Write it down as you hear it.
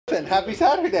Jason, happy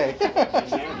Saturday.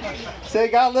 Say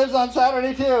God lives on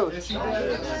Saturday too.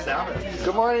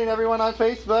 Good morning everyone on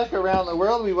Facebook around the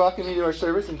world. We welcome you to our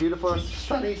service in beautiful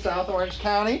sunny South Orange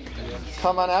County.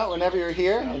 Come on out whenever you're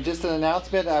here. And just an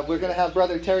announcement, we're going to have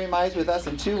Brother Terry Mize with us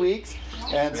in 2 weeks.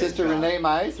 And Sister Renee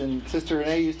Mize. And Sister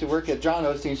Renee used to work at John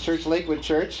Osteen's church, Lakewood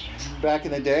Church, back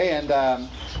in the day. And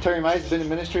Terry Mize has been in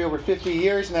ministry over 50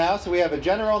 years now. So we have a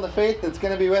general in the faith that's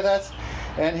going to be with us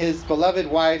and his beloved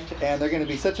wife. And they're going to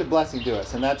be such a blessing to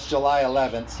us. And that's July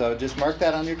 11th. So just mark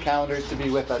that on your calendars to be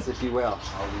with us, if you will.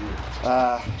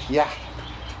 Yeah.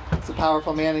 It's a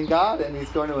powerful man in God, and he's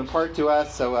going to impart to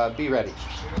us. So be ready.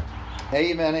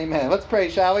 Amen, amen. Let's pray,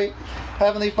 shall we?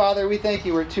 Heavenly Father, we thank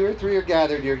you where 2 or 3 are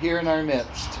gathered. You're here in our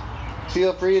midst.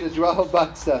 Feel free to dwell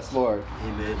amongst us, Lord.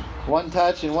 Amen. One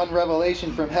touch and one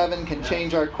revelation from heaven can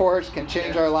change our course, can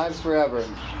change our lives forever.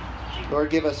 Lord,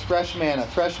 give us fresh manna,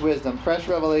 fresh wisdom, fresh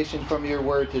revelation from your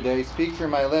word today. Speak through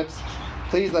my lips.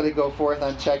 Please let it go forth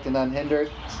unchecked and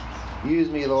unhindered. Use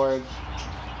me, Lord.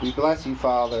 We bless you,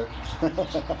 Father.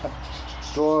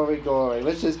 Glory, glory.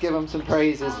 Let's just give him some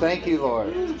praises. Thank you,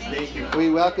 Lord. Thank you. We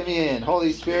welcome you in.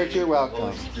 Holy Spirit, you're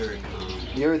welcome.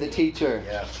 You're the teacher.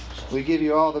 We give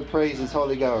you all the praises,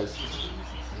 Holy Ghost.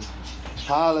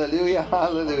 Hallelujah,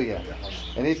 hallelujah.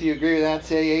 And if you agree with that,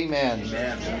 say amen.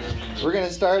 Amen. We're going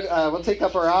to start. We'll take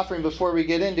up our offering before we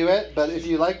get into it. But if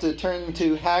you'd like to turn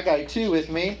to Haggai 2 with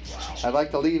me, I'd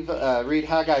like to read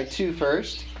Haggai 2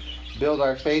 first. Build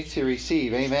our faith to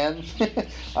receive. Amen.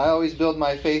 I always build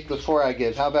my faith before I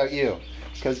give. How about you?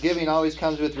 Because giving always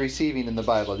comes with receiving in the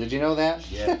Bible. Did you know that?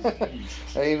 Yes.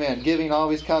 Amen. Giving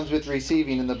always comes with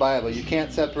receiving in the Bible. You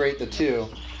can't separate the two.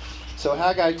 So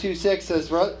Haggai 2:6 says,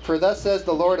 "For thus says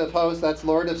the Lord of hosts," that's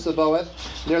Lord of Sabaoth,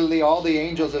 literally all the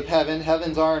angels of heaven,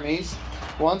 heaven's armies.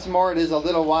 "Once more it is a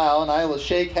little while, and I will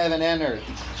shake heaven and earth."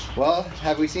 Well,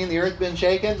 have we seen the earth been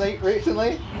shaken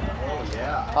recently? Oh,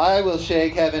 yeah. "I will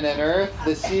shake heaven and earth,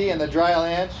 the sea and the dry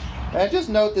land." And just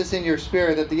note this in your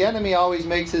spirit, that the enemy always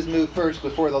makes his move first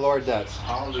before the Lord does.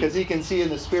 Because he can see in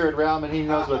the spirit realm and he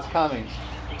knows what's coming.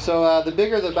 So the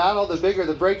bigger the battle, the bigger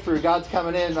the breakthrough. God's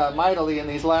coming in mightily in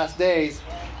these last days.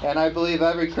 And I believe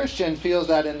every Christian feels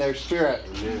that in their spirit.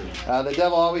 The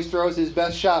devil always throws his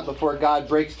best shot before God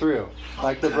breaks through.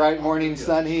 Like the bright morning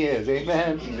sun he is.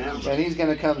 Amen? And he's going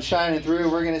to come shining through.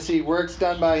 We're going to see works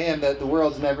done by him that the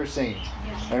world's never seen.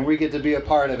 And we get to be a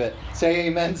part of it. Say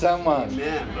amen, someone.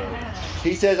 Amen.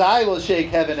 He says, "I will shake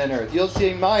heaven and earth." You'll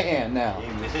see my hand now.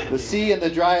 Amen. "The sea and the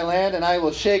dry land, and I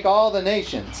will shake all the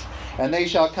nations. And they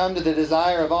shall come to the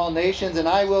desire of all nations, and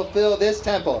I will fill this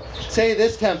temple." Say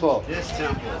this temple. This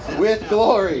temple. "With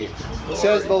glory,"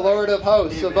 says the Lord of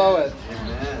hosts, Sabaoth.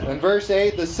 Amen. In verse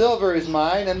 8, "The silver is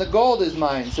mine, and the gold is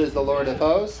mine," says the Lord of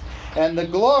hosts. "And the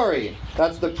glory,"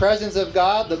 that's the presence of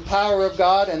God, the power of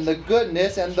God, and the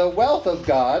goodness and the wealth of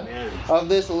God, "of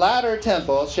this latter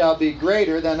temple shall be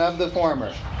greater than of the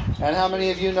former." And how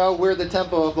many of you know we're the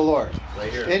temple of the Lord?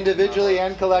 Right here. Individually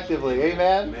and collectively.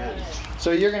 Amen? Amen.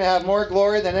 So you're going to have more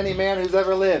glory than any man who's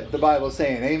ever lived, the Bible's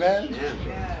saying. Amen?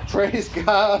 Amen. Praise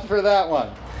God for that one.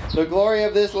 "The glory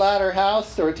of this latter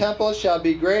house or temple shall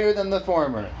be greater than the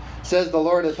former, says the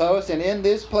Lord of hosts. And in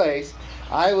this place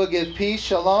I will give peace,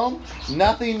 shalom,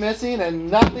 nothing missing and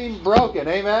nothing broken."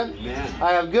 Amen? Amen.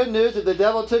 I have good news. If the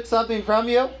devil took something from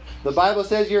you, the Bible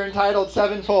says you're entitled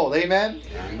sevenfold. Amen?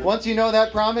 Amen. Once you know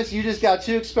that promise, you just got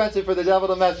too expensive for the devil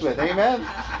to mess with. Amen?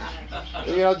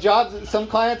 You know, jobs, some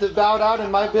clients have bowed out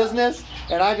in my business,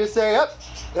 and I just say,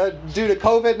 due to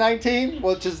COVID-19,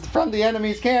 which is from the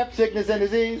enemy's camp, sickness and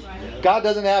disease, God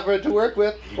doesn't have it to work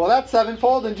with. Well, that's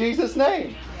sevenfold in Jesus'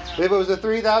 name. If it was a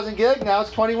 3,000 gig, now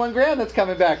it's 21 grand that's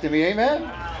coming back to me. Amen?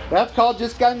 That's called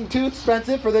just getting too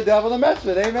expensive for the devil to mess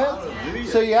with. Amen?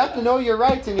 So you have to know your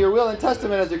rights and your will and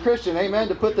testament as a Christian. Amen?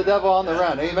 To put the devil on the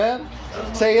run. Amen?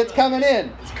 Say, "It's coming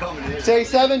in." It's coming in. Say,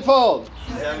 "Sevenfold."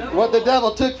 What the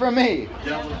devil took from me. The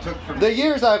devil took from The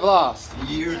years I've lost.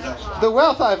 years of The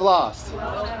wealth I've lost.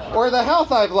 Or the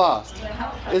health I've lost.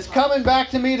 Is coming back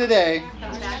to me today.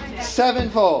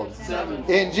 Sevenfold.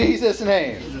 In Jesus'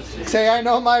 name. Say, "I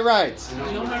know my rights.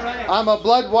 I'm a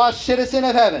blood-washed citizen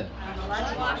of heaven."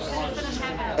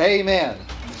 Amen.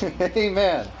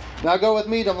 Amen. Now go with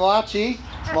me to Malachi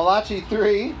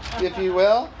 3, if you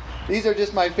will. These are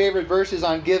just my favorite verses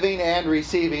on giving and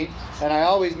receiving. And I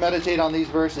always meditate on these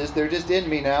verses. They're just in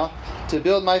me now to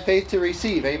build my faith to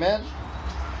receive. Amen.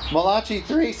 Malachi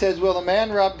 3 says, "Will a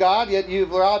man rob God? Yet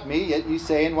you've robbed me. Yet you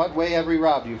say, in what way have we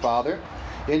robbed you, Father?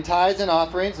 In tithes and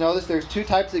offerings." Notice there's 2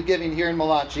 types of giving here in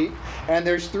Malachi. And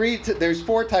there's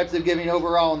 4 types of giving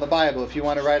overall in the Bible if you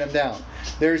want to write them down.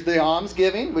 There's the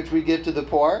almsgiving, which we give to the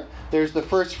poor. There's the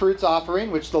first fruits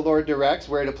offering, which the Lord directs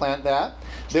where to plant that.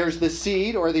 There's the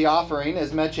seed or the offering,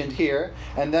 as mentioned here.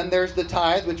 And then there's the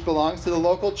tithe, which belongs to the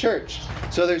local church.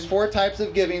 So there's 4 types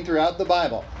of giving throughout the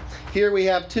Bible. Here we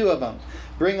have 2 of them.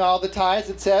 Bring all the tithes,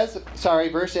 it says,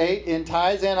 verse 8, in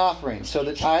tithes and offerings. So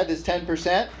the tithe is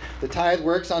 10%. The tithe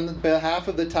works on the behalf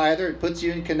of the tither. It puts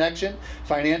you in connection,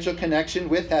 financial connection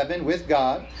with heaven, with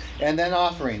God. And then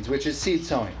offerings, which is seed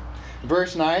sowing.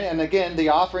 Verse 9, and again, the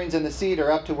offerings and the seed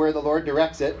are up to where the Lord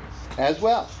directs it as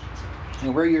well,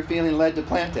 and where you're feeling led to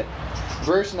plant it.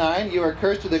 Verse 9, you are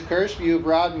cursed with a curse, for you have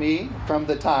robbed me from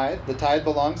the tithe. The tithe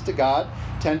belongs to God,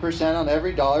 10% on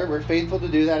every dollar. We're faithful to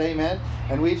do that, amen?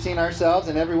 And we've seen ourselves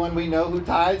and everyone we know who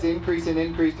tithes increase and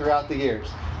increase throughout the years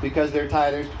because they're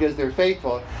tithers, because they're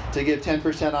faithful to give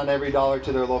 10% on every dollar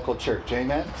to their local church,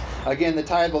 amen? Again, the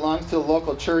tithe belongs to the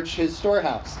local church, his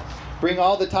storehouse. Bring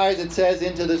all the tithes, it says,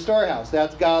 into the storehouse.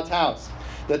 That's God's house.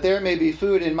 That there may be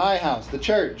food in my house, the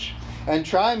church. And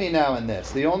try me now in this.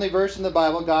 The only verse in the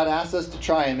Bible God asks us to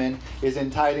try him in is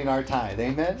in tithing our tithe.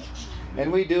 Amen?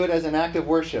 And we do it as an act of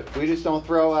worship. We just don't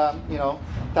throw,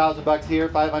 $1,000 here,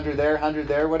 500 there, 100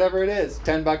 there, whatever it is.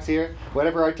 $10 here,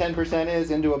 whatever our 10%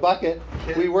 is, into a bucket.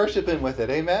 We worship him with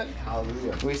it. Amen?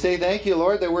 Hallelujah. We say thank you,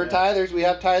 Lord, that we're tithers. We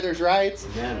have tithers' rights.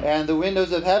 Amen. And the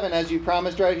windows of heaven, as you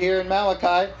promised right here in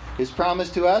Malachi, is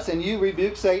promised to us, and you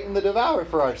rebuke Satan the devourer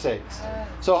for our sakes.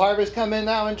 So harvest come in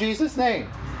now in Jesus' name.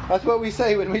 That's what we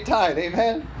say when we tithe.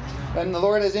 Amen? And the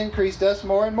Lord has increased us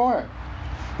more and more.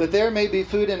 That there may be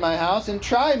food in my house, and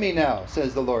try me now,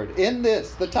 says the Lord, in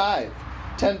this, the tithe,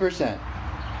 10%.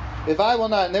 If I will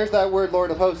not, and there's that word Lord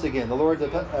of hosts again, the Lord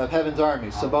of heaven's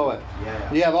armies, Sabaoth.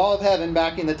 Yeah. You have all of heaven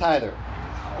backing the tither.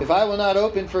 If I will not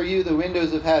open for you the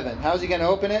windows of heaven, how's he going to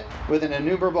open it? With an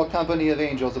innumerable company of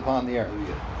angels upon the earth.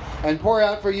 Hallelujah. And pour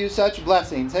out for you such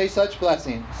blessings, such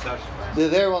blessing, Such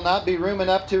that there will not be room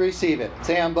enough to receive it.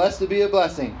 Say, I'm blessed to be a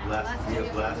blessing. blessed be a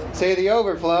blessing. Say, the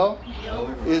overflow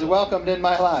is welcomed in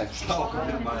my life. Welcome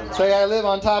in my life. Say, I live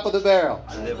on top of the barrel.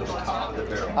 I live on the top of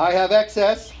the barrel. I have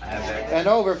excess I have excess. and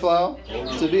overflow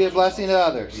to be a blessing to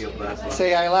others. Be a blessing.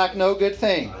 Say, I lack no good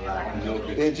thing. I lack no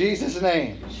good In Jesus'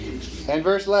 name. Jesus. And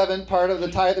verse 11, part of the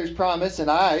tither's promise,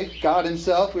 and I, God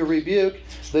himself, will rebuke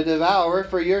the devourer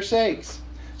for your sakes,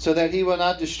 so that he will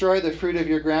not destroy the fruit of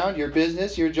your ground, your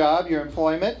business, your job, your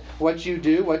employment, what you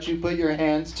do, what you put your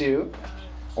hands to,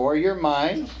 or your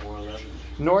mind. 4:11.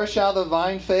 Nor shall the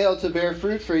vine fail to bear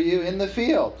fruit for you in the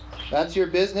field. That's your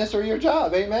business or your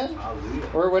job, amen? Hallelujah.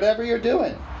 Or whatever you're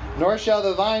doing. Nor shall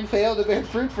the vine fail to bear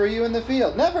fruit for you in the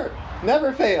field. Never,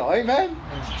 never fail, amen?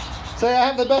 Say, I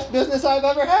have the best business I've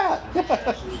ever had.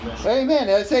 Amen.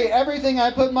 I say, everything I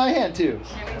put my hand to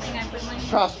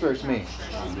prospers me.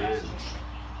 Amen.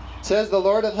 Says the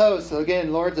Lord of hosts,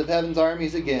 again, lords of heaven's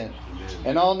armies again.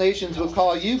 And all nations will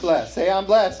call you blessed. Say, I'm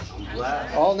blessed. I'm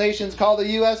blessed. All nations call the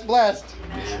U.S. blessed.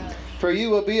 Amen. For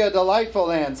you will be a delightful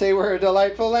land. Say, we're a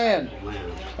delightful land.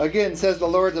 Land. Again, says the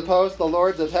lords of hosts, the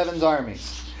lords of heaven's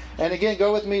armies. And again,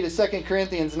 go with me to 2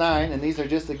 Corinthians 9. And these are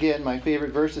just, again, my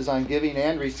favorite verses on giving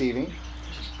and receiving.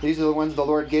 These are the ones the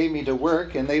Lord gave me to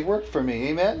work, and they've worked for me.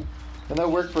 Amen? And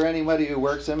they'll work for anybody who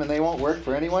works them, and they won't work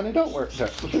for anyone who don't work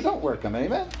them.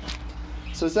 Amen?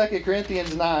 So 2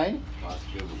 Corinthians 9. God's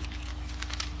good one.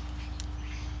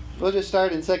 We'll just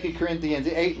start in 2 Corinthians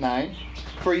 8:9.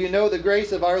 For you know the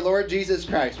grace of our Lord Jesus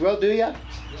Christ. Well, do ya?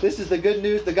 This is the good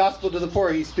news, the gospel to the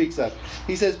poor he speaks of.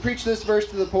 He says, preach this verse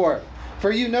to the poor.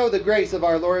 For you know the grace of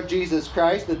our Lord Jesus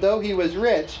Christ, that though he was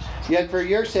rich, yet for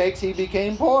your sakes he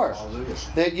became poor, Hallelujah.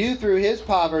 that you through his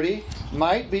poverty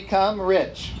might become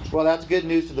rich. Well, that's good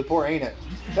news to the poor, ain't it?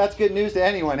 That's good news to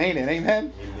anyone, ain't it?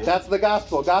 Amen? That's the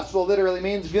gospel. Gospel literally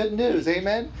means good news.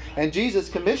 Amen? And Jesus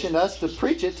commissioned us to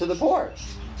preach it to the poor.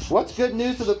 What's good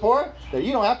news to the poor? That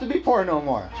you don't have to be poor no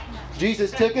more.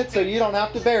 Jesus took it so you don't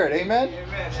have to bear it. Amen?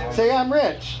 Say, I'm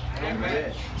rich.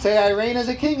 Amen. Say, I reign as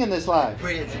a king in this life.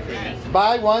 Praise you.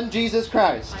 By one Jesus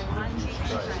Christ.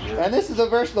 And this is the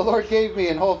verse the Lord gave me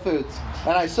in Whole Foods.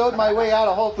 And I sowed my way out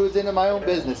of Whole Foods into my own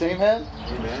business. Amen?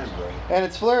 Amen, brother. And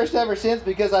it's flourished ever since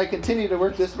because I continue to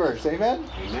work this verse. Amen?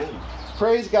 Amen.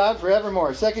 Praise God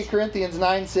forevermore. 2 Corinthians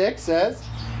 9:6 says,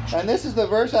 and this is the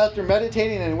verse after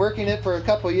meditating and working it for a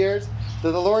couple years,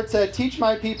 that the Lord said, teach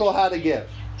my people how to give.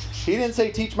 He didn't say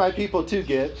teach my people to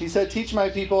give. He said teach my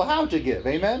people how to give.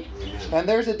 Amen? And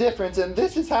there's a difference, and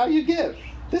this is how you give.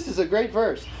 This is a great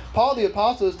verse. Paul the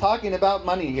Apostle is talking about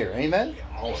money here. Amen?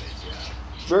 Always, yeah.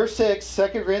 Verse 6,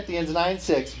 2 Corinthians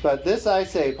 9:6. But this I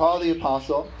say, Paul the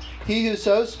Apostle, he who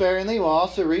sows sparingly will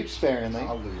also reap sparingly.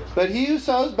 Hallelujah. But he who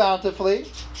sows bountifully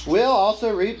will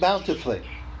also reap bountifully.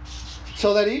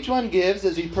 so that each one gives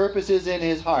as he purposes in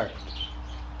his heart.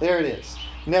 There it is.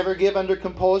 Never give under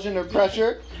compulsion or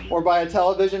pressure or by a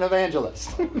television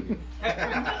evangelist.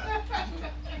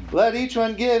 Let each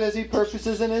one give as he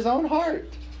purposes in his own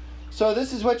heart. So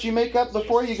this is what you make up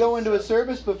before you go into a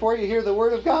service, before you hear the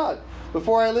Word of God.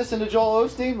 Before I listen to Joel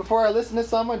Osteen, before I listen to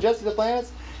someone, Jesse the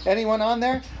Planets, anyone on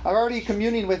there, I'm already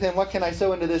communing with him. What can I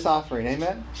sow into this offering?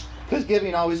 Amen? Because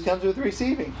giving always comes with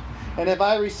receiving. And if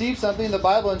I receive something, the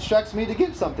Bible instructs me to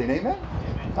give something. Amen?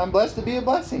 I'm blessed to be a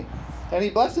blessing. And He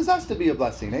blesses us to be a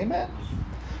blessing. Amen?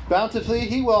 Bountifully,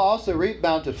 He will also reap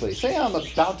bountifully. Say, I'm a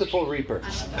bountiful reaper.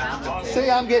 Say,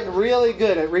 I'm getting really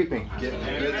good at reaping.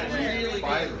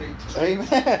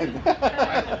 Amen.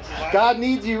 God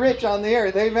needs you rich on the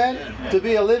earth. Amen. To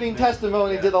be a living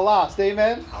testimony to the lost.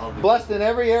 Amen. Blessed in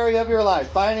every area of your life.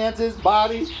 Finances,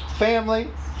 body, family,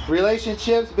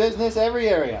 relationships, business, every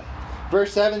area.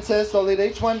 Verse 7 says, so let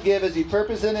each one give as he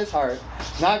purposes in his heart,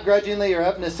 not grudgingly or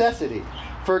of necessity.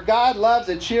 For God loves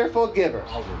a cheerful giver.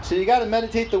 So you got to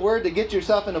meditate the Word to get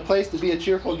yourself in a place to be a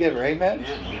cheerful giver. Amen?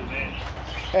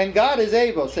 And God is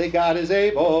able. Say, God is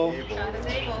able. God is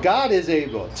able. God is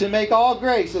able to make all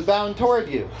grace abound toward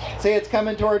you. Say, it's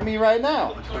coming toward me right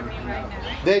now. Toward me right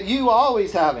now. That you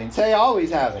always having. Say,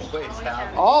 always having.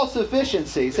 All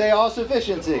sufficiency. Say, all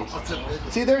sufficiency.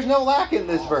 See, there's no lack in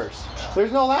this verse.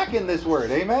 There's no lack in this word.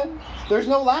 Amen? There's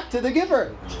no lack to the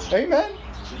giver. Amen?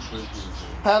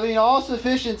 Having all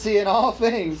sufficiency in all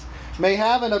things, may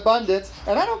have an abundance.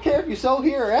 And I don't care if you sow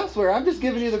here or elsewhere. I'm just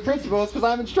giving you the principles because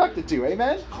I'm instructed to.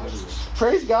 Amen?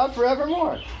 Praise God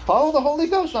forevermore. Follow the Holy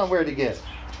Ghost on where to give.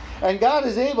 And God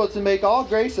is able to make all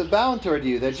grace abound toward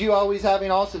you, that you always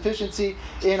having all sufficiency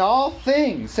in all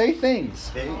things. Say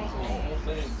things.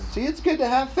 See, it's good to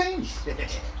have things.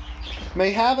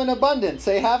 May have an abundance.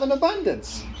 Say, have an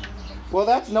abundance. Well,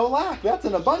 that's no lack. That's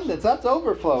an abundance. That's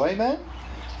overflow. Amen?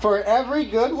 For every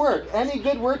good work, any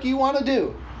good work you want to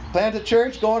do, plant a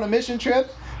church, go on a mission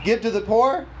trip, give to the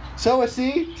poor, sow a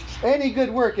seed, any good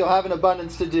work you'll have an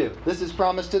abundance to do. This is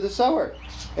promised to the sower.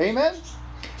 Amen?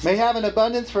 May have an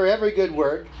abundance for every good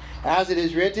work. As it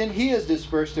is written, He is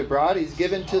dispersed abroad, He's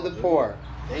given to the poor.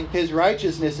 His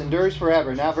righteousness endures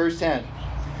forever. Now verse 10.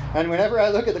 And whenever I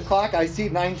look at the clock, I see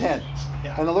 9:10.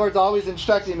 And the Lord's always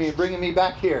instructing me and bringing me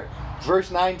back here.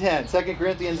 Verse 9:10, 2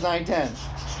 Corinthians 9:10.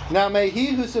 Now may He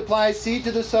who supplies seed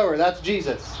to the sower, that's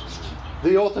Jesus,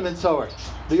 the ultimate sower,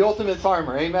 the ultimate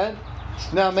farmer, amen?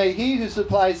 Now may He who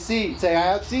supplies seed, say,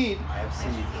 I have seed,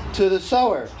 to the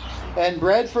sower, and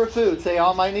bread for food, say,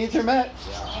 all my needs are met,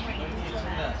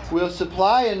 will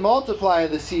supply and multiply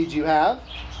the seed you have,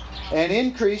 and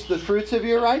increase the fruits of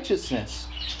your righteousness,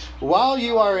 while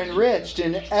you are enriched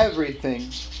in everything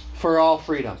for all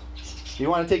freedom. You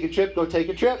want to take a trip, go take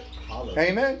a trip.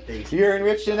 Amen. You're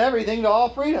enriched in everything to all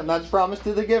freedom. That's promised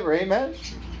to the giver. Amen.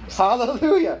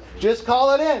 Hallelujah. Just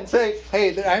call it in. Say,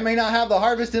 hey, I may not have the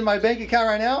harvest in my bank account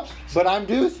right now, but I'm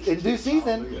in due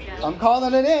season. I'm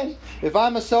calling it in. If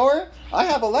I'm a sower, I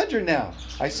have a ledger now.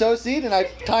 I sow seed and I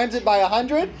times it by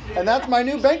 100, and that's my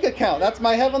new bank account. That's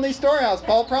my heavenly storehouse.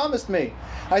 Paul promised me.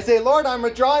 I say, Lord, I'm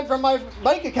withdrawing from my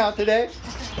bank account today.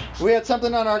 We had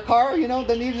something on our car,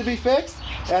 that needed to be fixed.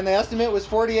 And the estimate was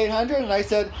 $4,800, and I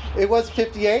said it was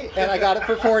 $58,000, and I got it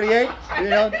for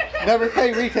 $48,000. Never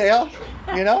pay retail,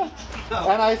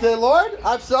 And I said, Lord,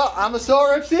 I'm a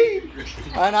sower of seed,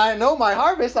 and I know my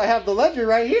harvest. I have the ledger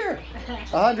right here,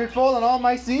 100-fold on all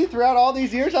my seed throughout all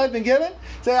these years I've been given.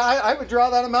 Say, I would draw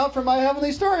that amount from my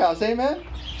heavenly storehouse, amen.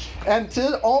 And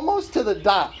almost to the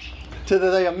dot, to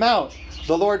the amount,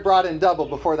 the Lord brought in double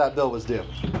before that bill was due.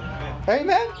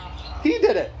 Amen. He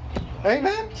did it.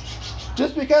 Amen.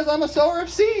 Just because I'm a sower of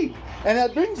seed. And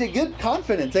that brings you good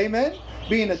confidence, amen?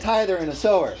 Being a tither and a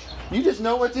sower. You just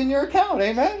know what's in your account,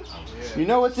 amen? You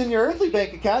know what's in your earthly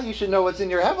bank account, you should know what's in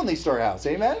your heavenly storehouse,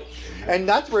 amen? And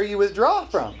that's where you withdraw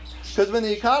from. Because when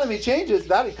the economy changes,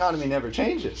 that economy never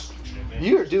changes.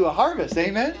 You're due a harvest,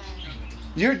 amen?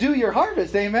 You're due your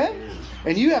harvest, amen?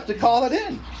 And you have to call it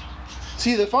in.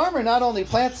 See, the farmer not only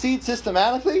plants seed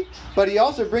systematically, but he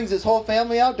also brings his whole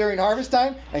family out during harvest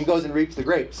time and goes and reaps the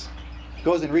grapes.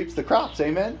 Goes and reaps the crops,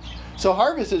 amen? So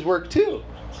harvest is work too.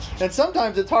 And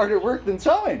sometimes it's harder work than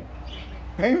sowing.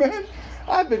 Amen?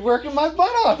 I've been working my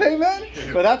butt off, amen?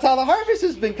 But that's how the harvest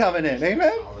has been coming in,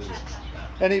 amen?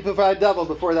 And He provided double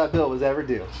before that bill was ever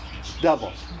due.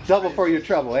 Double. Double for your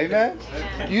trouble, amen?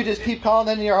 You just keep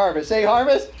calling in your harvest. Say,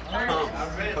 harvest,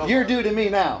 you're due to me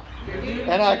now.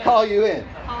 And I call you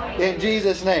in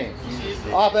Jesus' name.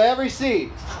 Off of every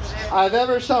seed I've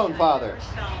ever sown, Father,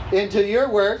 into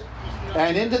your work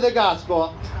and into the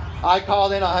gospel, I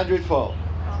call in 100-fold.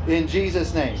 In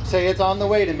Jesus' name. Say, it's on the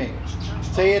way to me.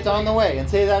 Say it's on the way, and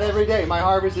say that every day. My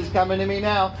harvest is coming to me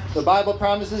now. The Bible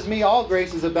promises me all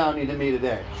grace is abounding to me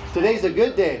today. Today's a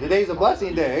good day. Today's a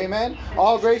blessing day. Amen.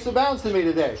 All grace abounds to me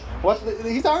today.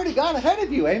 He's already gone ahead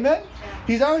of you. Amen.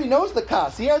 He's already knows the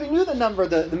cost. He already knew the number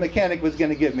the mechanic was going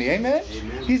to give me. Amen.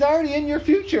 Amen. He's already in your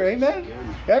future. Amen.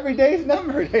 Every day's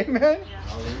numbered. Amen.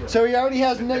 So he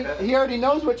already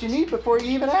knows what you need before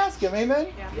you even ask him. Amen.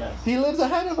 Yes. He lives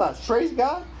ahead of us. Praise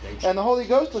God. And the Holy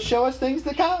Ghost will show us things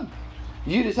to come.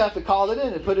 You just have to call it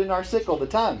in and put in our sickle, the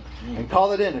tongue, and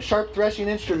call it in. A sharp threshing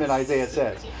instrument, Isaiah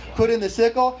says. Put in the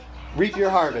sickle, reap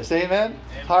your harvest. Amen?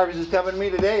 Harvest is coming to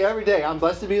me today, every day. I'm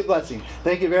blessed to be a blessing.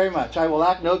 Thank you very much. I will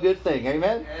lack no good thing.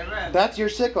 Amen? Amen. That's your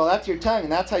sickle. That's your tongue.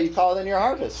 And that's how you call in your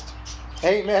harvest.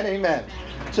 Amen, amen.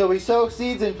 So we sow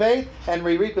seeds in faith and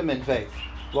we reap them in faith.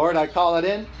 Lord, I call it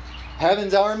in.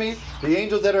 Heaven's armies, the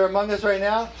angels that are among us right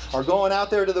now, are going out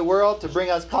there to the world to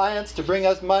bring us clients, to bring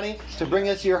us money, to bring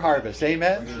us your harvest.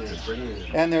 Amen?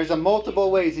 And there's multiple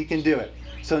ways he can do it.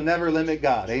 So never limit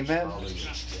God. Amen?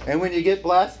 And when you get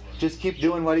blessed, just keep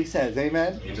doing what he says.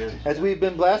 Amen? As we've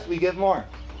been blessed, we give more.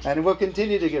 And we'll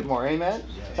continue to give more. Amen?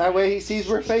 That way he sees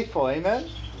we're faithful. Amen?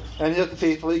 And he'll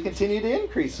faithfully continue to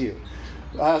increase you.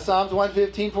 Psalms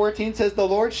 115:14 says, the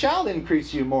Lord shall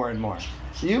increase you more and more.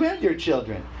 You and your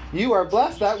children. You are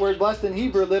blessed. That word blessed in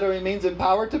Hebrew literally means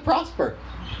empowered to prosper.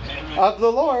 Of the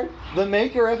Lord, the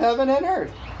maker of heaven and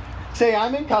earth. Say,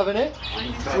 I'm in covenant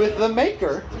with the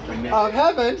maker of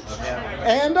heaven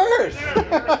and earth.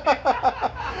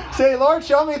 Say, Lord,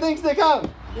 show me things to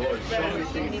come.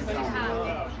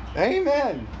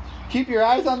 Amen. Keep your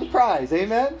eyes on the prize.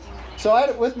 Amen.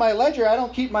 So with my ledger, I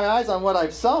don't keep my eyes on what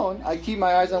I've sown. I keep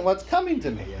my eyes on what's coming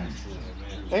to me.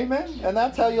 Amen. And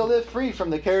that's how you'll live free from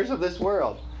the cares of this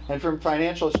world and from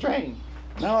financial strain.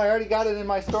 No, I already got it in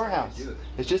my storehouse.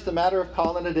 It's just a matter of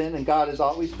calling it in, and God is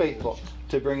always faithful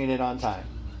to bringing it on time.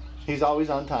 He's always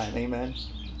on time. Amen.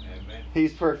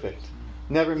 He's perfect.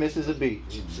 Never misses a beat.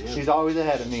 He's always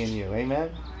ahead of me and you. Amen.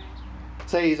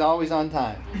 Say he's always on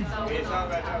time.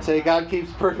 Say God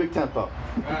keeps perfect tempo.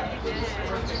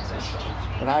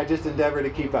 And I just endeavor to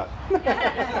keep up.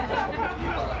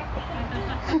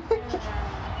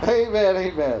 Amen,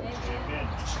 amen.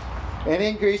 And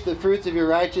increase the fruits of your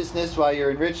righteousness while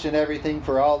you're enriched in everything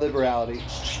for all liberality,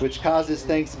 which causes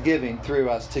thanksgiving through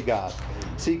us to God.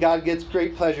 See, God gets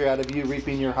great pleasure out of you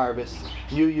reaping your harvest,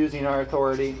 you using our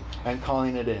authority and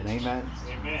calling it in. Amen.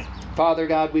 Amen. Father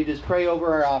God, we just pray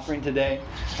over our offering today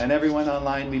and everyone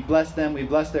online. We bless them. We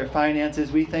bless their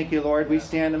finances. We thank you, Lord. We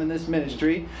stand them in this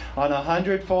ministry on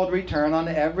 100-fold return on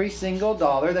every single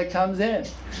dollar that comes in.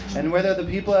 And whether the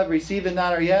people have received it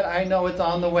not or yet, I know it's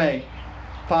on the way.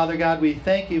 Father God, we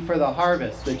thank you for the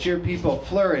harvest, that your people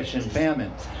flourish in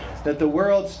famine, that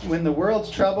when the world's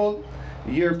troubled,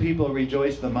 your people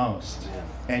rejoice the most.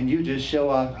 And you just show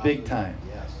off big time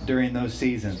during those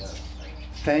seasons.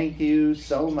 Thank you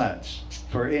so much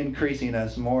for increasing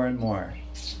us more and more,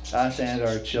 us and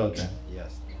our children.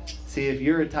 Yes. See, if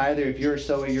you're a tither, if you're a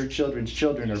sower, your children's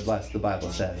children are blessed, the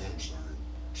Bible says.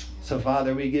 So,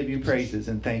 Father, we give you praises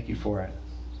and thank you for it,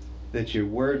 that your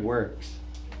word works,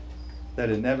 that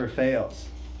it never fails.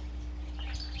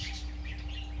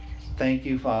 Thank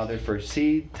you, Father, for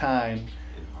seed, time,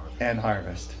 and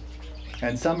harvest.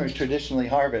 And summer is traditionally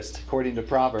harvest, according to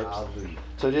Proverbs.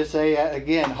 So just say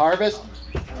again, harvest.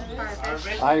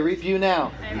 I reap you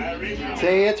now.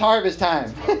 Say it's harvest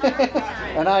time.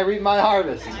 And I reap my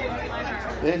harvest.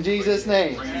 In Jesus'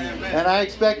 name. And I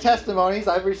expect testimonies.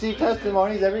 I've received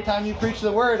testimonies every time you preach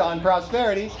the word on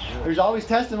prosperity. There's always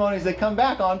testimonies that come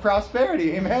back on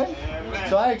prosperity. Amen?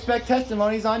 So I expect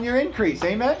testimonies on your increase.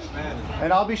 Amen?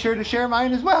 And I'll be sure to share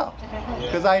mine as well.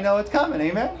 Because I know it's coming.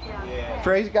 Amen?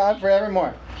 Praise God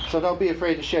forevermore. So don't be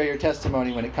afraid to share your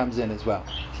testimony when it comes in as well.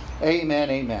 Amen,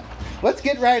 amen. Let's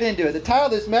get right into it. The title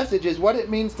of this message is What It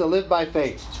Means to Live by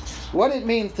Faith. What it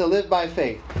means to live by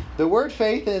faith. The word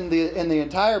faith in the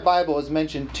entire Bible is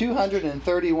mentioned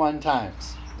 231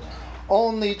 times.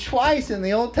 Only twice in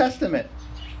the Old Testament.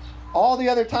 All the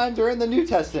other times are in the New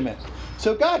Testament.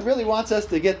 So God really wants us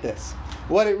to get this.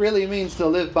 What it really means to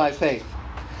live by faith.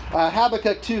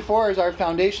 Habakkuk 2:4 is our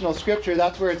foundational scripture.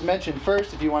 That's where it's mentioned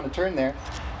first if you want to turn there.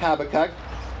 Habakkuk.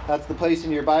 That's the place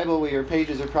in your Bible where your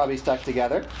pages are probably stuck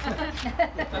together.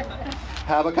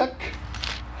 Habakkuk.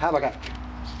 Habakkuk.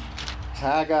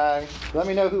 Haggai. Let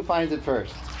me know who finds it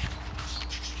first.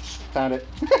 Found it.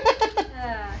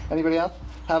 Anybody else?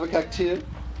 Habakkuk 2.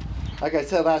 Like I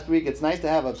said last week, it's nice to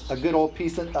have a good old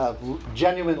piece of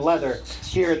genuine leather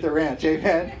here at the ranch,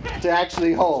 amen, to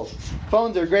actually hold.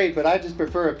 Phones are great, but I just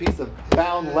prefer a piece of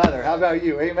bound leather. How about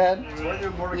you? Amen?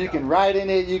 You can write in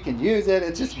it. You can use it.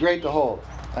 It's just great to hold.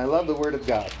 I love the Word of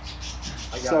God.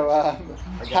 So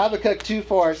Habakkuk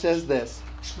 2:4 says this.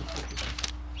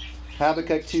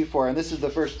 Habakkuk 2:4, and this is the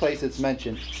first place it's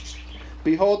mentioned.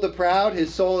 Behold the proud,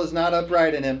 his soul is not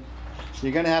upright in him.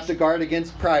 You're going to have to guard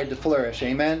against pride to flourish.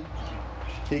 Amen?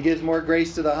 He gives more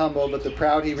grace to the humble, but the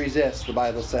proud he resists, the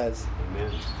Bible says.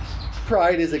 Amen.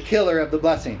 Pride is a killer of the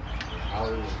blessing.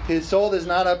 Hallelujah. His soul is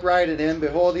not upright in him.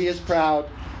 Behold, he is proud.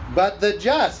 But the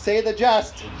just, say the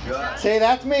just. Say,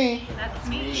 that's me. That's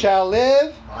me. Shall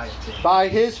live My faith. by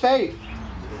his faith.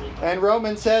 And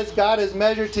Romans says God has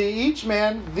measured to each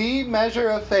man the measure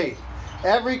of faith.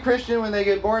 Every Christian, when they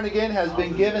get born again, has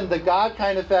been given the God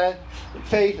kind of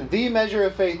faith, the measure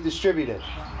of faith distributed.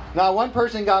 Not one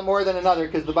person got more than another,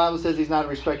 because the Bible says he's not a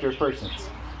respecter of persons.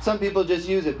 Some people just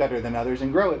use it better than others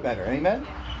and grow it better. Amen?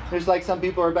 There's like some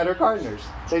people are better gardeners.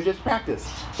 They just practice.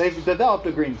 They've developed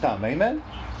a green thumb. Amen?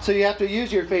 So you have to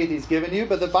use your faith he's given you.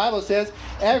 But the Bible says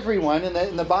everyone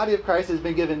in the body of Christ has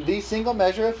been given the single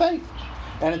measure of faith.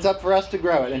 And it's up for us to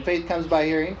grow it. And faith comes by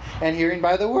hearing, and hearing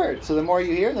by the word. So the more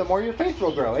you hear, the more your faith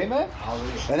will grow. Amen?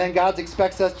 Hallelujah. And then God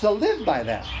expects us to live by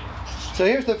that. So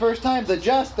here's the first time. The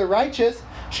just, the righteous,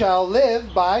 shall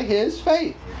live by his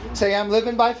faith. Say, I'm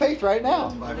living by faith right now.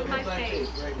 Live by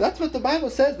faith. That's what the Bible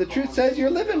says. The truth says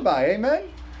you're living by. Amen?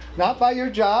 Not by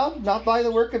your job, not by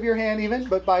the work of your hand even,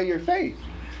 but by your faith.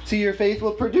 See, your faith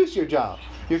will produce your job.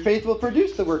 Your faith will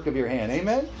produce the work of your hand.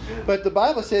 Amen? But the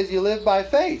Bible says you live by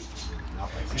faith.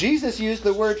 Jesus used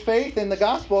the word faith in the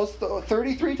Gospels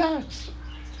 33 times.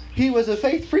 He was a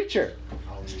faith preacher.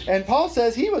 And Paul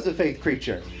says he was a faith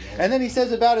preacher. And then he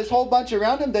says about his whole bunch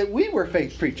around him that we were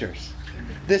faith preachers.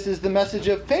 This is the message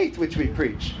of faith which we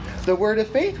preach. The word of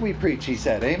faith we preach, he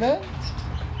said. Amen?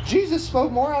 Jesus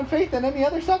spoke more on faith than any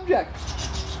other subject.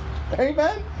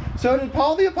 Amen? So did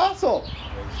Paul the Apostle.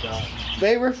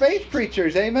 They were faith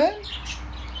preachers. Amen?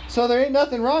 So there ain't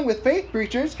nothing wrong with faith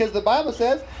preachers, because the Bible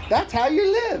says that's how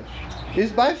you live, is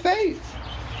by faith.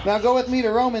 Now go with me to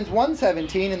Romans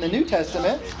 1:17 in the New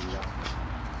Testament.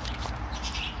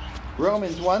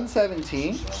 Romans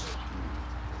 1:17.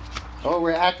 Oh,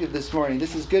 we're active this morning.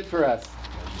 This is good for us.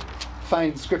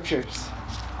 Find scriptures.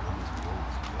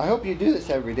 I hope you do this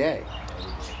every day.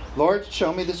 Lord,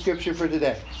 show me the scripture for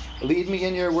today. Lead me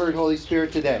in your word, Holy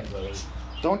Spirit, today.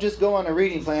 Don't just go on a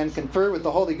reading plan. Confer with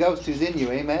the Holy Ghost who's in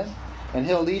you. Amen? And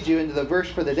he'll lead you into the verse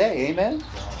for the day. Amen?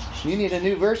 You need a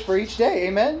new verse for each day.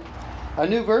 Amen? A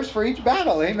new verse for each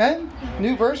battle. Amen?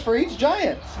 New verse for each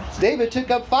giant. David took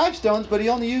up 5 stones, but he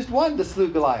only used 1 to slew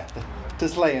Goliath, to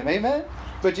slay him. Amen?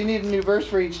 But you need a new verse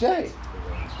for each day.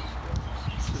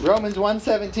 Romans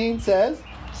 1:17 says,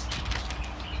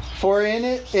 for in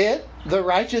it the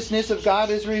righteousness of God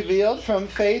is revealed from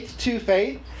faith to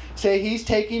faith. Say, he's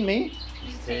taking me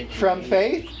from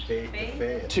faith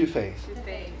to faith.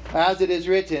 As it is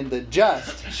written, the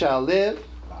just shall live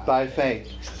by faith.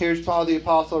 Here's Paul the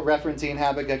Apostle referencing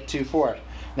Habakkuk 2:4.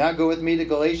 Now go with me to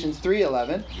Galatians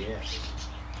 3:11. Yes.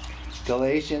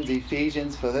 Galatians,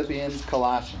 Ephesians, Philippians,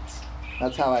 Colossians.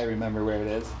 That's how I remember where it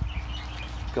is.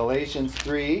 Galatians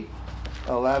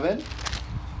 3:11.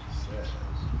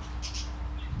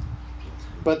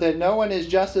 But that no one is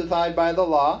justified by the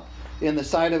law in the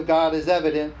sight of God is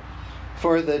evident,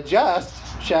 for the just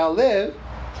shall live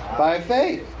by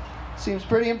faith. Seems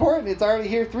pretty important. It's already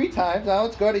here 3 times. Now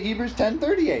let's go to Hebrews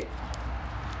 10:38.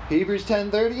 Hebrews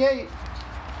 10:38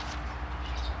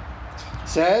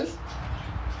 says,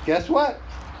 guess what?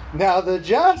 Now the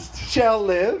just shall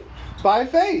live by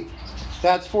faith.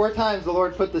 That's 4 times the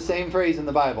Lord put the same phrase in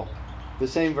the Bible. The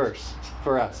same verse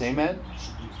for us. Amen?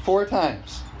 4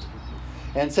 times.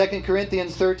 And 2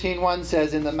 Corinthians 13:1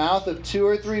 says, in the mouth of 2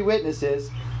 or 3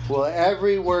 witnesses will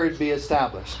every word be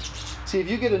established. See, if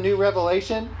you get a new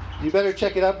revelation, you better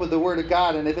check it up with the Word of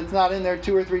God. And if it's not in there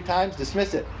 2 or 3 times,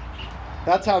 dismiss it.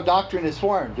 That's how doctrine is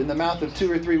formed, in the mouth of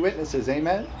 2 or 3 witnesses.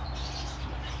 Amen?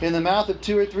 In the mouth of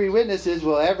 2 or 3 witnesses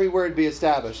will every word be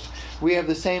established. We have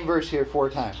the same verse here 4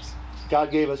 times. God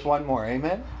gave us 1 more.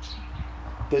 Amen?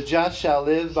 The just shall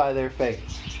live by their faith.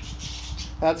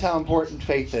 That's how important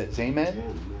faith is.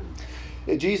 Amen?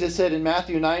 Jesus said in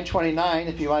Matthew 9:29,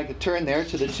 if you like to turn there,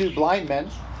 to the 2 blind men.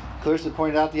 Clarissa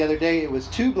pointed out the other day it was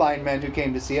 2 blind men who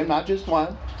came to see him, not just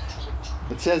 1.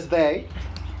 It says they.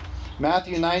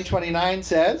 Matthew 9:29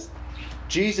 says,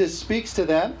 Jesus speaks to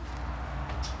them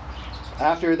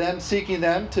after them seeking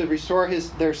them to restore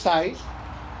their sight.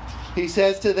 He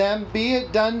says to them, be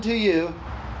it done to you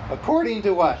according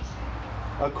to what?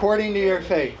 According to your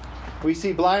faith. We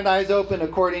see blind eyes open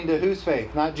according to whose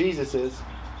faith? Not Jesus's.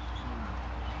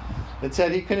 It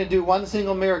said he couldn't do one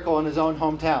single miracle in his own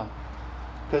hometown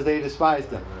because they despised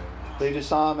him. They just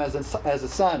saw him as a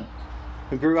son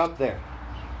who grew up there.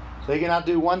 They cannot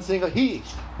do one single... He,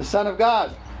 the Son of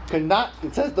God, could not...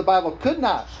 It says the Bible could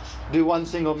not do one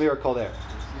single miracle there.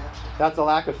 That's a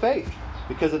lack of faith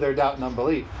because of their doubt and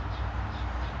unbelief.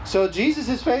 So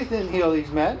Jesus' faith didn't heal these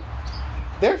men.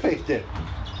 Their faith did.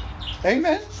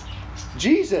 Amen?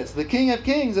 Jesus, the King of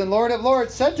Kings and Lord of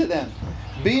Lords, said to them,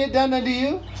 "Be it done unto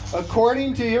you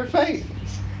according to your faith."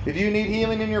 If you need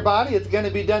healing in your body, it's going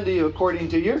to be done to you according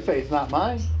to your faith, not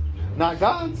mine, not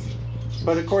God's,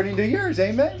 but according to yours.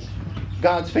 Amen?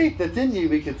 God's faith that's in you,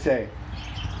 we could say.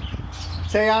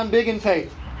 Say, I'm big in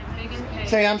faith.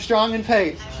 Say, I'm strong in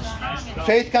faith.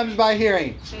 Faith comes by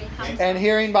hearing, and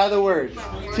hearing by the word.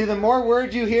 See, the more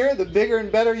words you hear, the bigger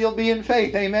and better you'll be in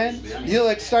faith. Amen?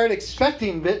 You'll start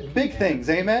expecting big things.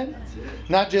 Amen?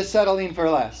 Not just settling for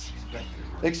less.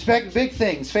 Expect big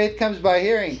things. Faith comes by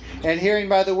hearing, and hearing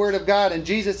by the word of God. And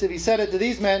Jesus, if he said it to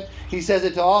these men, he says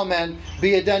it to all men.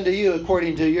 Be it done to you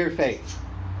according to your faith.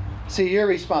 See, you're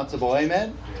responsible.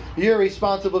 Amen? You're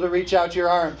responsible to reach out your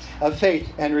arm of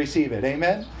faith and receive it.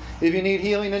 Amen? If you need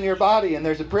healing in your body and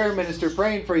there's a prayer minister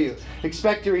praying for you,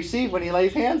 expect to receive when he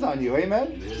lays hands on you.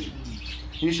 Amen?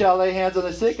 You shall lay hands on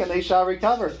the sick and they shall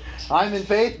recover. I'm in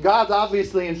faith. God's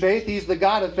obviously in faith. He's the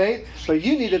God of faith. But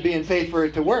you need to be in faith for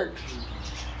it to work.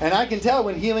 And I can tell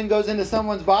when healing goes into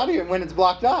someone's body and when it's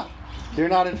blocked off. They're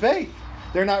not in faith.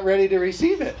 They're not ready to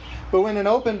receive it. But when an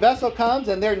open vessel comes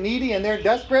and they're needy and they're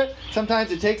desperate, sometimes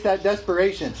it takes that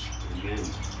desperation.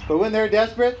 But when they're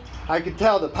desperate, I can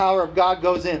tell the power of God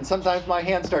goes in. Sometimes my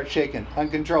hands start shaking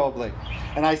uncontrollably.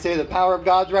 And I say the power of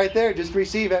God's right there. Just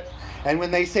receive it. And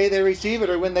when they say they receive it,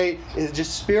 or when they is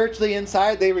just spiritually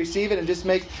inside, they receive it and just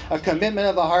make a commitment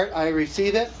of the heart, I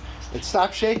receive it. It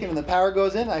stops shaking and the power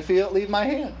goes in. I feel it leave my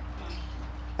hand.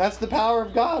 That's the power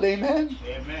of God. Amen?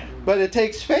 Amen. But it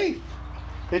takes faith.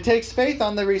 It takes faith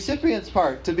on the recipient's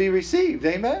part to be received.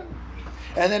 Amen?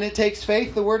 And then it takes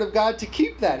faith, the Word of God, to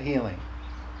keep that healing.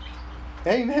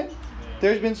 Amen?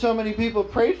 There's been so many people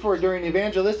prayed for during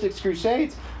evangelistic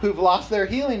crusades who've lost their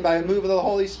healing by a move of the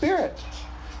Holy Spirit.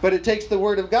 But it takes the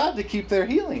Word of God to keep their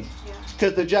healing.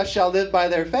 Because the just shall live by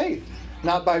their faith,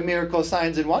 not by miracles,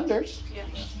 signs, and wonders.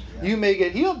 You may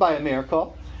get healed by a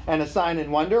miracle and a sign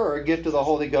and wonder or a gift of the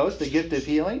Holy Ghost, a gift of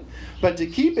healing. But to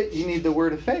keep it, you need the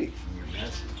word of faith.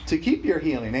 To keep your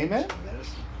healing. Amen?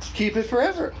 Keep it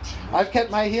forever. I've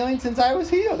kept my healing since I was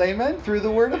healed. Amen? Through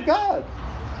the word of God.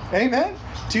 Amen?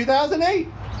 2008.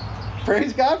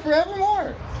 Praise God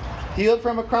forevermore. Healed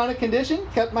from a chronic condition.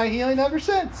 Kept my healing ever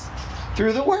since.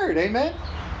 Through the word. Amen?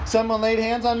 Someone laid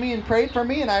hands on me and prayed for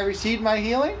me and I received my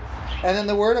healing. And in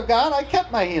the word of God, I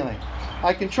kept my healing.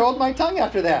 I controlled my tongue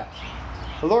after that.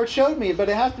 The Lord showed me, but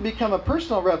it has to become a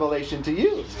personal revelation to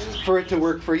you for it to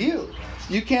work for you.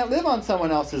 You can't live on someone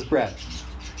else's bread.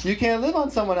 You can't live on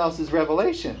someone else's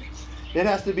revelation. It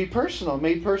has to be personal,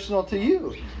 made personal to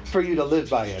you for you to live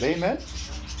by it. Amen?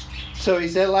 So he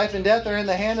said, life and death are in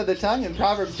the hand of the tongue in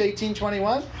Proverbs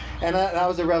 18:21. And that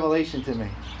was a revelation to me.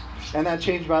 And that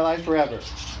changed my life forever.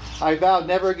 I vowed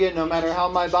never again, no matter how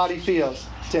my body feels,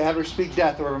 to ever speak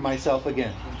death over myself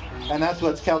again. And that's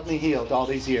what's kept me healed all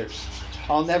these years.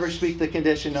 I'll never speak the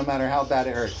condition no matter how bad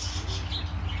it hurts.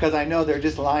 Because I know they're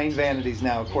just lying vanities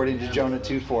now, according to Jonah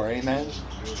 2:4. Amen?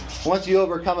 Once you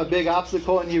overcome a big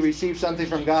obstacle and you receive something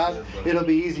from God, it'll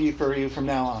be easy for you from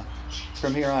now on,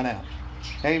 from here on out.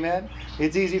 Amen?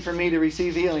 It's easy for me to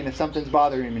receive healing if something's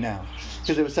bothering me now.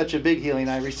 Because it was such a big healing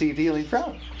I received healing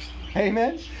from.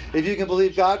 Amen? If you can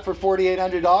believe God for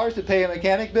 $4,800 to pay a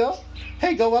mechanic bill,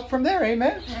 hey, go up from there.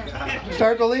 Amen?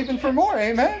 Start believing for more.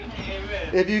 Amen?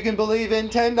 If you can believe in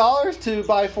 $10 to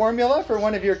buy formula for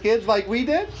one of your kids like we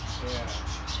did,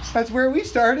 that's where we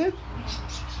started.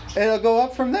 It'll go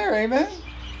up from there. Amen?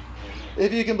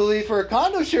 If you can believe for a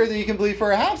condo share, then you can believe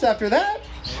for a house after that.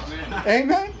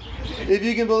 Amen? If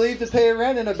you can believe to pay a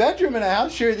rent in a bedroom in a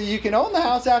house, sure that you can own the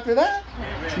house after that.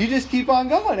 You just keep on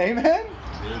going. Amen?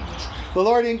 The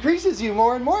Lord increases you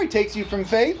more and more. He takes you from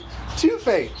faith to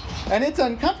faith. And it's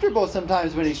uncomfortable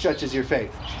sometimes when He stretches your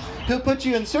faith. He'll put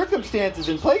you in circumstances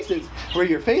and places where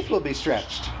your faith will be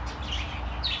stretched.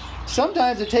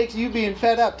 Sometimes it takes you being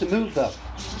fed up to move though.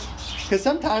 Because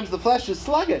sometimes the flesh is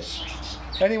sluggish.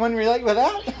 Anyone relate with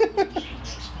that?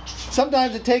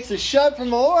 Sometimes it takes a shove from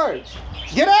the Lord.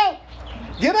 Get out!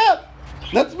 Get up!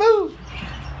 Let's move!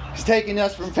 He's taking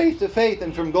us from faith to faith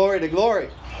and from glory to glory.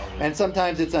 And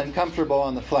sometimes it's uncomfortable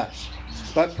on the flesh.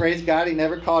 But praise God, He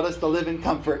never called us to live in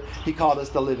comfort. He called us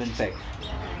to live in faith.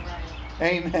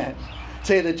 Amen.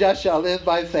 Say, the just shall live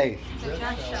by faith. The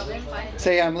just shall live by faith.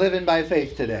 Say, I'm living by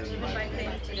faith today. Live by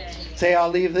faith today. Say, I'll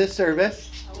leave this service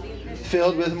I'll leave this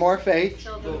filled with more faith,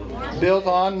 filled with more built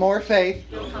on more faith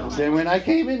than when I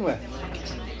came in with.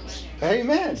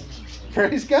 Amen.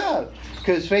 Praise God.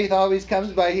 Because faith always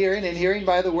comes by hearing, and hearing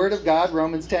by the word of God,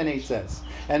 Romans 10:8 says.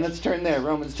 And let's turn there,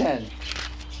 Romans 10.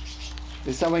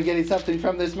 Is someone getting something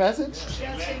from this message?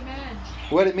 Yes, amen.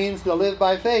 What it means to live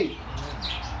by faith.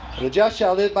 The just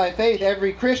shall live by faith.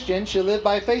 Every Christian should live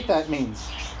by faith, that means.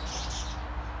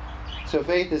 So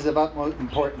faith is of utmost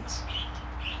importance.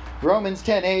 Romans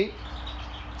 10:8.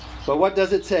 But what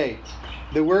does it say?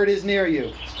 The word is near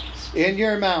you, in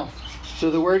your mouth. So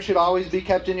the word should always be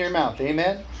kept in your mouth.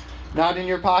 Amen? Not in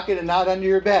your pocket and not under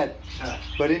your bed,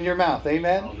 but in your mouth.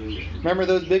 Amen? Remember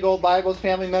those big old Bibles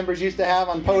family members used to have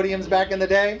on podiums back in the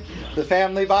day? The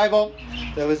family Bible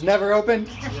that was never opened?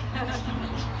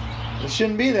 It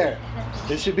shouldn't be there.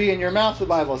 It should be in your mouth, the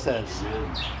Bible says.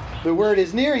 The word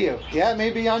is near you. Yeah, it may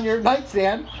be on your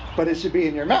nightstand, but it should be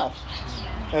in your mouth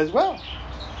as well.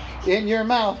 In your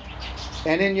mouth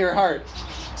and in your heart.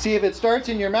 See, if it starts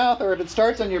in your mouth or if it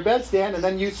starts on your bedstand and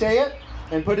then you say it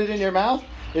and put it in your mouth,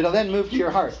 it'll then move to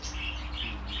your heart.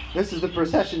 This is the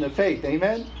procession of faith.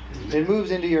 Amen? It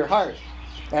moves into your heart.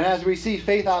 And as we see,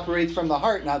 faith operates from the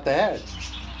heart, not the head.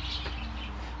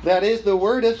 That is the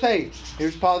word of faith.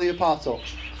 Here's Paul the Apostle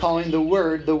calling the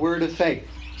word of faith.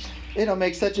 It'll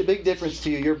make such a big difference to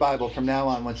you, your Bible, from now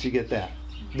on once you get that.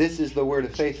 This is the word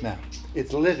of faith now.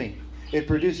 It's living. It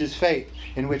produces faith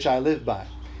in which I live by.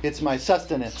 It's my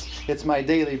sustenance. It's my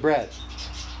daily bread.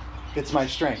 It's my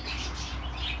strength.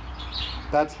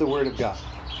 That's the word of God.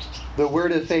 The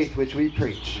word of faith which we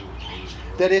preach.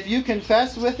 That if you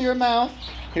confess with your mouth,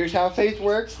 here's how faith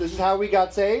works. This is how we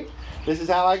got saved. This is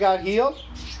how I got healed.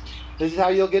 This is how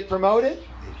you'll get promoted.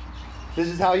 This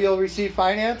is how you'll receive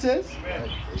finances.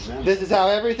 This is how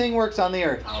everything works on the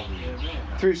earth.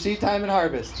 Through seed time and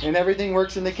harvest. And everything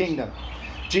works in the kingdom.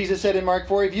 Jesus said in Mark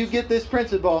 4, if you get this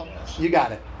principle, you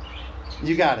got it.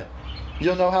 You got it.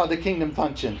 You'll know how the kingdom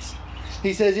functions.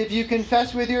 He says, if you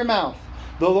confess with your mouth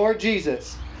the Lord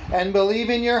Jesus and believe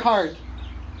in your heart.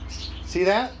 See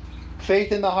that?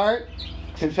 Faith in the heart,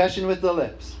 confession with the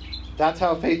lips. That's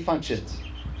how faith functions.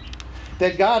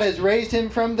 That God has raised him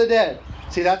from the dead.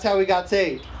 See, that's how we got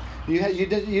saved. You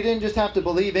didn't just have to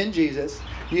believe in Jesus.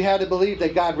 You had to believe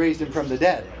that God raised him from the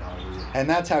dead. And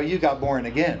that's how you got born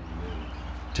again.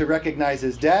 To recognize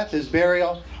his death, his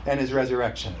burial, and his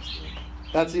resurrection.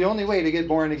 That's the only way to get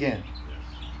born again.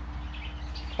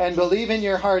 And believe in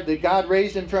your heart that God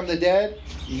raised him from the dead,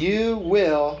 you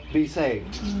will be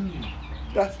saved.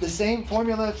 That's the same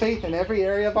formula of faith in every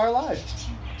area of our life.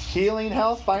 Healing,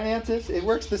 health, finances, it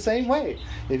works the same way.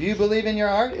 If you believe in your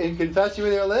heart and confess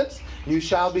with your lips, you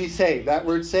shall be saved. That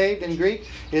word saved in Greek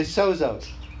is sozo.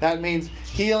 That means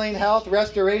healing, health,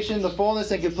 restoration, the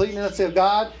fullness and completeness of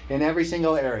God in every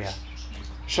single area.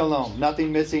 Shalom.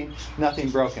 Nothing missing, nothing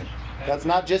broken. That's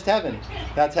not just heaven.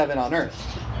 That's heaven on earth.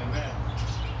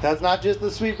 That's not just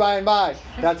the sweet by and by.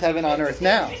 That's heaven on earth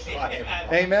now.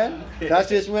 Amen? That's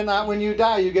just not when you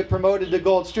die, you get promoted to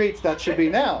gold streets. That should be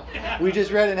now. We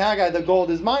just read in Haggai, the gold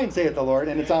is mine, saith the Lord,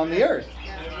 and it's on the earth.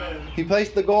 He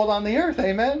placed the gold on the earth.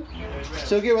 Amen?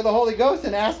 So get with the Holy Ghost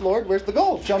and ask, Lord, where's the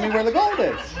gold? Show me where the gold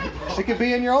is. It could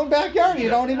be in your own backyard. You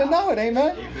don't even know it.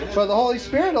 Amen? But the Holy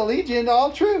Spirit will lead you into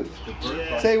all truth.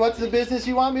 Say, what's the business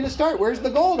you want me to start? Where's the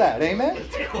gold at? Amen?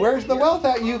 Where's the wealth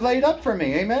that you've laid up for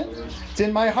me? Amen? It's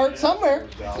in my heart somewhere.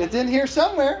 It's in here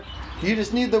somewhere. You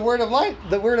just need the word of light,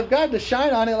 the word of God to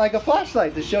shine on it like a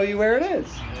flashlight to show you where it is.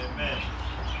 Amen.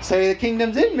 Say, the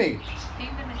kingdom's in me.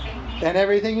 Kingdom is in me. And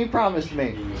everything you promised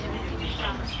me.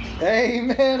 Promise me.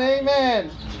 Amen,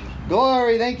 amen.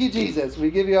 Glory, thank you, Jesus.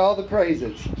 We give you all the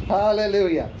praises.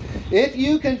 Hallelujah. If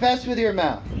you confess with your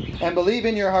mouth and believe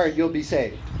in your heart, you'll be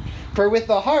saved. For with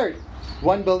the heart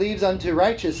one believes unto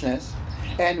righteousness,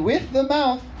 and with the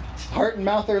mouth, heart and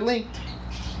mouth are linked.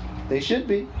 They should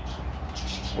be.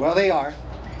 Well, they are.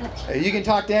 You can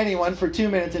talk to anyone for 2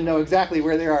 minutes and know exactly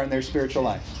where they are in their spiritual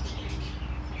life.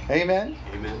 Amen?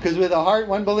 Because with the heart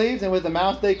one believes, and with the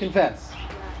mouth they confess.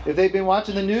 If they've been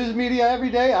watching the news media every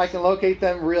day, I can locate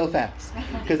them real fast.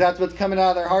 Because that's what's coming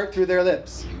out of their heart through their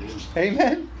lips.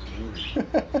 Amen?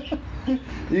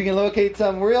 You can locate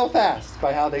some real fast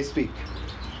by how they speak.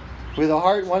 With the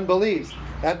heart one believes.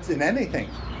 That's in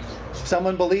anything. If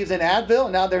someone believes in Advil,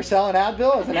 and now they're selling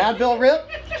Advil as an Advil rip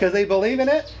because they believe in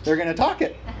it, they're going to talk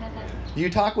it. You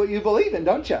talk what you believe in,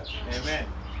 don't you? Amen.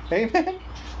 Amen?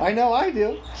 I know I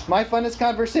do. My funnest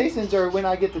conversations are when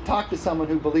I get to talk to someone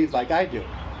who believes like I do.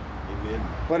 Amen.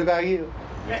 What about you?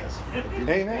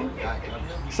 Amen.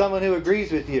 Someone who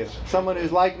agrees with you. Someone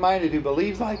who's like-minded, who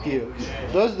believes like you.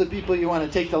 Those are the people you want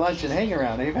to take to lunch and hang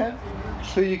around. Amen.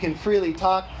 Who you can freely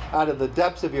talk out of the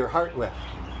depths of your heart with.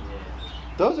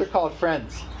 Those are called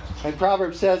friends. And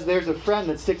Proverbs says there's a friend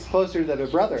that sticks closer than a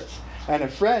brother. And a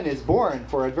friend is born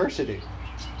for adversity.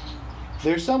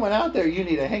 There's someone out there you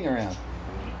need to hang around.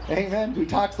 Amen. Who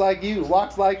talks like you,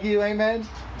 walks like you. Amen.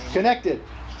 Connected.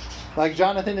 Like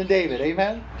Jonathan and David.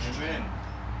 Amen. Amen.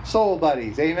 Soul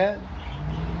buddies. Amen.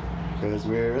 Because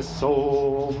we're a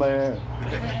soul man.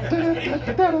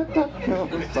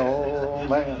 Soul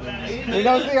man. Who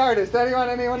knows the artist?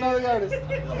 Anyone know the artist?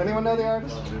 Anyone know the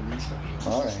artist?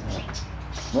 All right.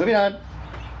 Moving on.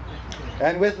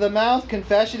 And with the mouth,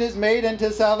 confession is made unto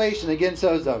salvation. Again,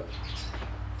 sozo.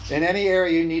 In any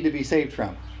area you need to be saved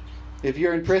from. If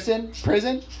you're in prison,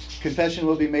 confession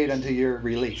will be made unto your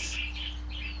release.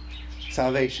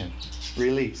 Salvation,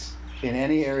 release. In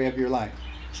any area of your life.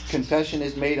 Confession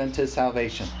is made unto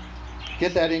salvation.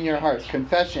 Get that in your heart.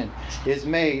 Confession is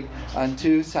made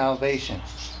unto salvation.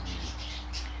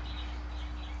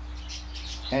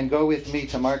 And go with me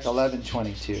to Mark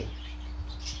 11:22.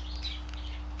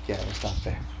 Yeah, we'll stop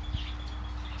there.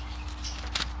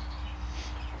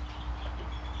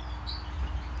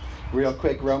 Real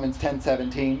quick, Romans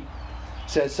 10:17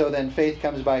 says, so then faith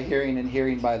comes by hearing, and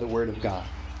hearing by the word of God.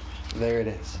 There it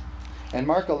is. And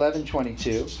Mark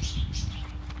 11:22.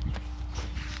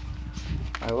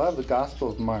 I love the Gospel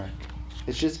of Mark.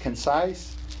 It's just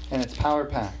concise and it's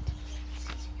power-packed.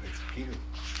 It's Peter.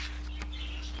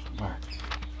 Mark.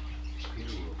 Peter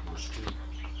wrote Mark too.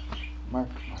 Mark.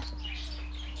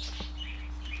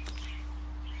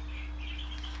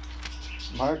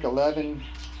 Mark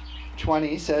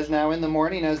 11:20 says, now in the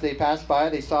morning as they passed by,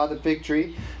 they saw the fig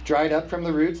tree dried up from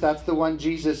the roots. That's the one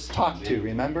Jesus talked to,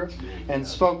 remember? And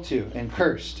spoke to and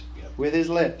cursed with his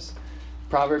lips.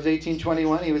 Proverbs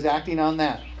 18:21, he was acting on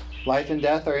that. Life and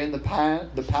death are in the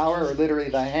power, or literally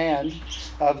the hand,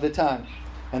 of the tongue.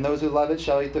 And those who love it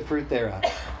shall eat the fruit thereof.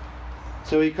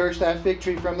 So he cursed that fig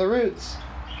tree from the roots.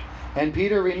 And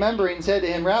Peter, remembering, said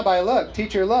to him, Rabbi, look,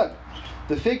 teacher, look,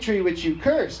 the fig tree which you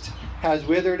cursed has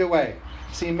withered away.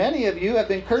 See, many of you have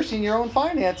been cursing your own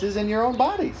finances and your own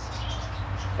bodies.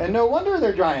 And no wonder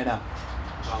they're drying up.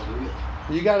 Hallelujah.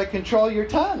 You got to control your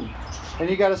tongue. And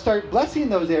you got to start blessing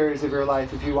those areas of your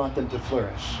life if you want them to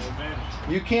flourish. Amen.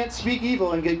 You can't speak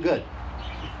evil and get good.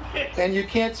 And you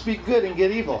can't speak good and get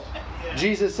evil.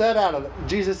 Jesus said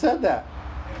that.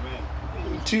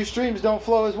 Amen. Two streams don't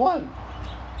flow as one.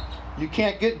 You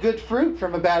can't get good fruit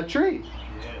from a bad tree.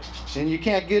 Yes. And you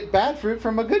can't get bad fruit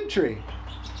from a good tree.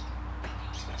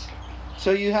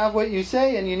 So you have what you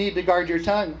say, and you need to guard your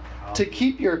tongue to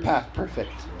keep your path perfect.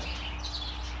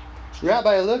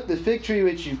 Rabbi, look, the fig tree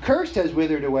which you cursed has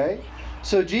withered away.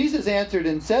 So Jesus answered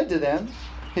and said to them,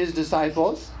 his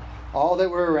disciples, all that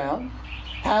were around,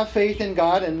 have faith in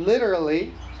God. And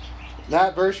literally,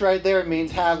 that verse right there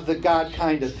means have the God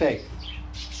kind of faith.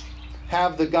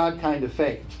 Have the God kind of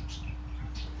faith.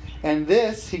 And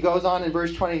this, he goes on in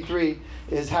verse 23,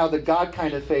 is how the God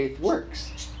kind of faith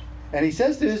works. And he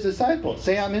says to his disciples,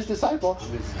 say I'm his disciple.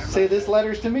 Say this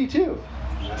letters to me too.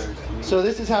 So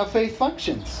this is how faith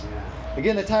functions.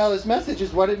 Again, the title of this message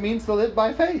is what it means to live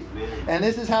by faith. And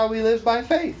this is how we live by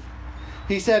faith.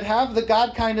 He said, have the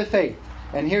God kind of faith.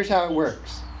 And here's how it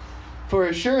works. For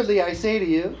assuredly I say to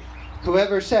you,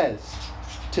 whoever says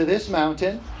to this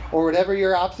mountain, or whatever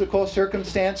your obstacle,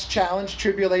 circumstance, challenge,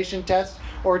 tribulation, test,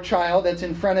 or trial that's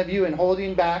in front of you and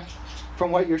holding back from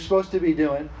what you're supposed to be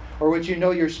doing, or what you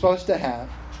know you're supposed to have,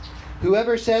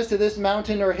 whoever says to this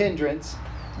mountain or hindrance,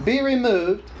 be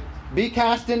removed, be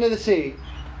cast into the sea,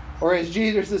 or as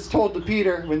Jesus is told to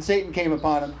Peter when Satan came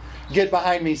upon him, get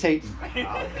behind me, Satan.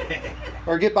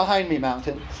 Or get behind me,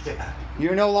 mountain.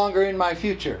 You're no longer in my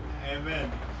future.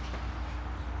 Amen.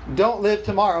 Don't live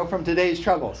tomorrow from today's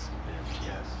troubles.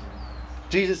 Yes.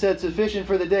 Jesus said, sufficient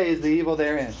for the day is the evil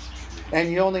therein.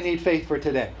 And you only need faith for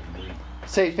today.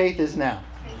 Say, faith is now.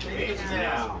 Faith is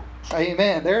now.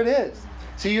 Amen. There it is.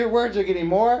 See, your words are getting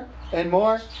more and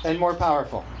more and more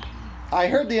powerful. I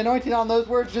heard the anointing on those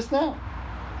words just now.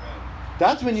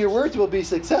 That's when your words will be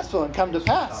successful and come to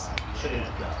pass.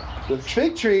 The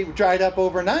fig tree dried up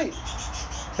overnight.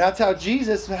 That's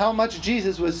how much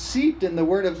Jesus was seeped in the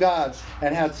Word of God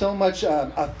and had so much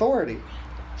authority,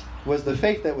 was the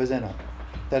faith that was in him.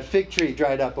 That fig tree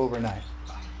dried up overnight.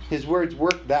 His words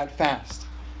worked that fast.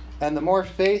 And the more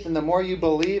faith and the more you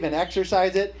believe and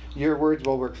exercise it, your words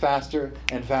will work faster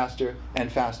and faster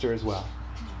and faster as well.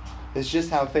 It's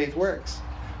just how faith works.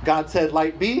 God said,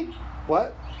 light be.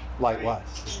 What? Light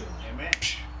was. Amen.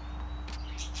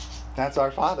 That's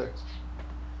our Father.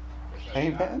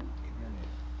 Amen.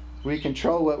 We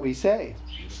control what we say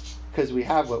because we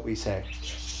have what we say.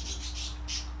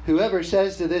 Whoever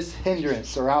says to this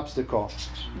hindrance or obstacle,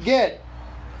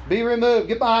 be removed,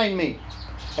 get behind me,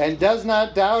 and does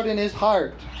not doubt in his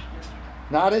heart,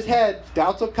 not his head,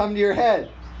 doubts will come to your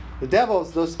head. The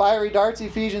devils, those fiery darts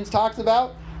Ephesians talks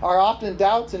about, are often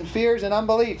doubts and fears and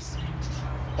unbeliefs.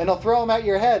 And they'll throw them at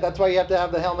your head. That's why you have to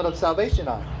have the helmet of salvation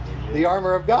on, the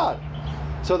armor of God.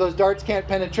 So those darts can't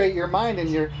penetrate your mind and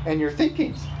your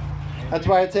thinking. That's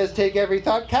why it says, take every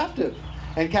thought captive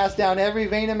and cast down every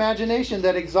vain imagination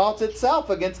that exalts itself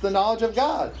against the knowledge of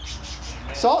God.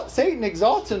 Satan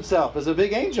exalts himself as a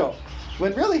big angel,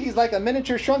 when really he's like a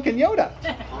miniature shrunken Yoda.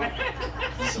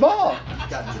 Small.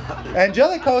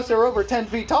 Angelic hosts are over 10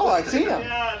 feet tall. I've seen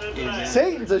them.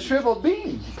 Satan's a shriveled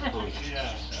being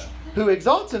who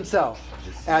exalts himself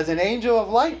as an angel of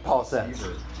light, Paul says.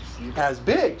 As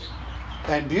big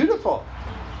and beautiful.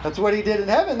 That's what he did in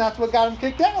heaven. That's what got him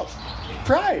kicked out.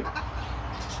 Pride.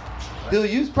 He'll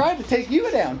use pride to take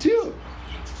you down too,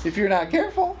 if you're not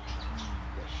careful.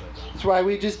 That's why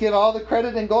we just give all the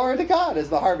credit and glory to God as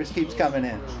the harvest keeps coming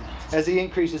in, as he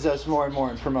increases us more and more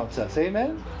and promotes us.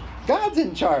 Amen? God's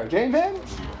in charge. Amen?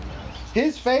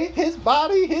 His faith, his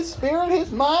body, his spirit,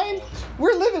 his mind.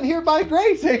 We're living here by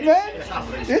grace. Amen?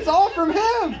 It's all from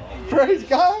him. Praise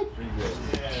God.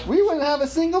 We wouldn't have a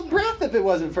single breath if it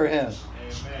wasn't for him.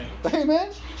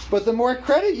 Amen? But the more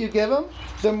credit you give him,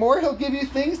 the more he'll give you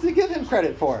things to give him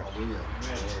credit for.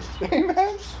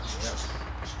 Amen?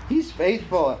 He's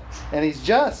faithful, and he's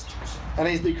just, and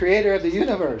he's the creator of the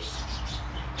universe.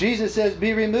 Jesus says,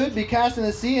 be removed, be cast in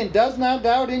the sea, and does not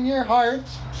doubt in your heart.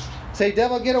 Say,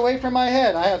 devil, get away from my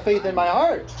head. I have faith in my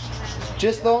heart.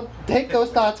 Just don't take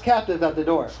those thoughts captive at the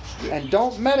door. And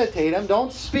don't meditate them,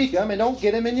 don't speak them, and don't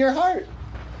get them in your heart.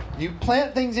 You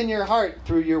plant things in your heart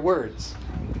through your words.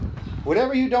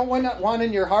 Whatever you don't want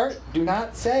in your heart, do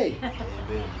not say.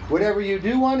 Whatever you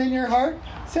do want in your heart,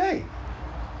 say.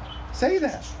 Say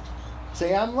that.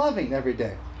 Say, I'm loving every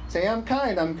day. Say, I'm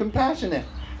kind, I'm compassionate.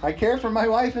 I care for my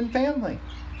wife and family.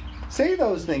 Say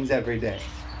those things every day.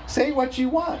 Say what you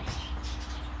want,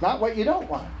 not what you don't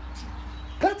want.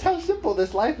 That's how simple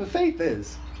this life of faith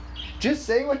is. Just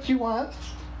say what you want,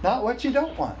 not what you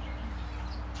don't want.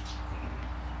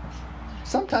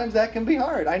 Sometimes that can be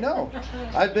hard, I know.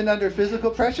 I've been under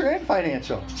physical pressure and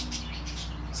financial.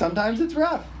 Sometimes it's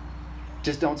rough.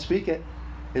 Just don't speak it.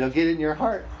 It'll get in your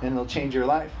heart and it'll change your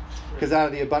life. Because out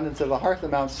of the abundance of the heart, the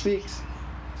mouth speaks.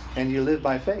 And you live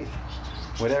by faith,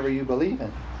 whatever you believe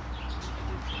in.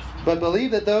 But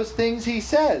believe that those things he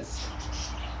says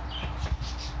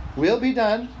will be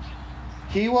done.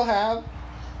 He will have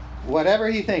whatever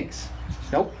he thinks.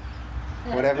 Nope.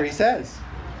 Whatever he says.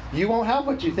 You won't have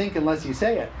what you think unless you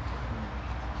say it.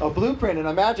 A blueprint, an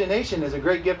imagination is a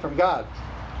great gift from God.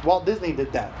 Walt Disney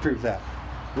did that, proved that.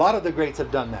 A lot of the greats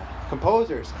have done that.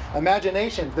 Composers,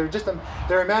 imaginations,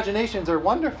 their imaginations are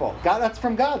wonderful. God, that's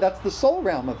from God. That's the soul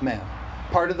realm of man.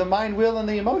 Part of the mind, will, and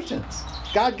the emotions.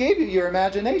 God gave you your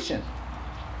imagination.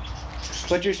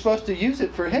 But you're supposed to use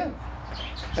it for him.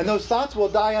 And those thoughts will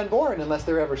die unborn unless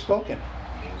they're ever spoken.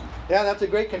 Yeah, that's a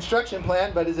great construction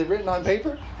plan, but is it written on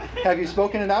paper? Have you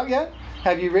spoken it out yet?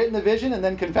 Have you written the vision and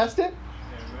then confessed it?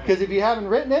 Because if you haven't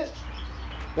written it,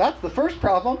 that's the first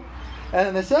problem. And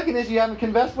then the second is you haven't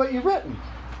confessed what you've written.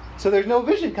 So there's no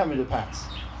vision coming to pass.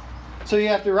 So you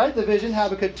have to write the vision,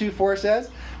 Habakkuk 2:4 says,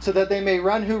 so that they may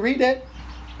run who read it,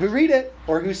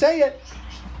 or who say it.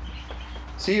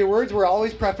 So your words will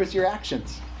always preface your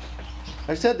actions.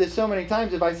 I've said this so many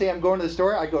times. If I say I'm going to the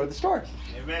store, I go to the store.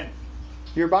 Amen.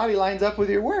 Your body lines up with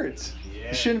your words. Yeah.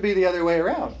 It shouldn't be the other way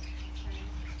around.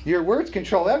 Your words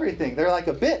control everything. They're like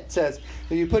a bit, says,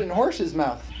 that you put in horse's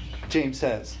mouth, James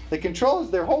says. It controls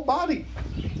their whole body.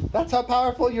 That's how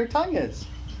powerful your tongue is.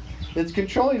 It's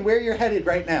controlling where you're headed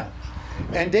right now.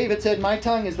 And David said, my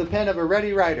tongue is the pen of a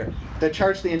ready writer that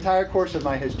charts the entire course of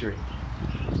my history,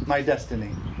 my destiny.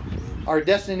 Our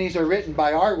destinies are written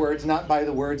by our words, not by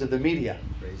the words of the media,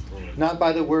 not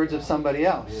by the words of somebody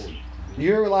else.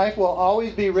 Your life will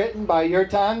always be written by your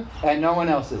tongue and no one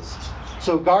else's.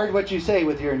 So guard what you say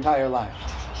with your entire life.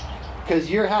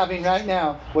 Because you're having right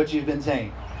now what you've been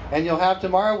saying. And you'll have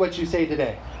tomorrow what you say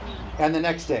today. And the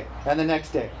next day. And the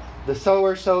next day. The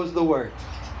sower sows the word.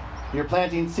 You're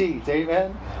planting seeds.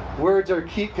 Amen? Words are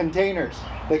key containers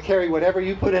that carry whatever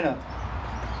you put in them.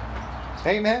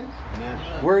 Amen?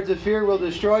 Amen. Words of fear will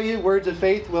destroy you. Words of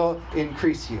faith will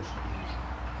increase you.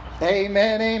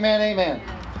 Amen, amen, amen.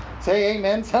 Say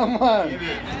amen, someone. Amen.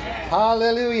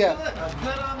 Hallelujah.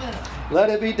 Let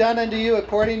it be done unto you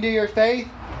according to your faith.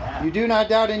 You do not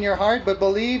doubt in your heart, but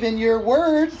believe in your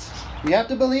words. You have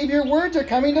to believe your words are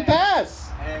coming to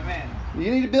pass. Amen. You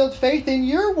need to build faith in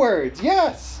your words,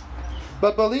 yes.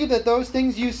 But believe that those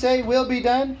things you say will be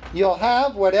done. You'll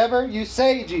have whatever you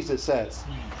say, Jesus says.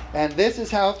 And this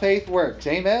is how faith works.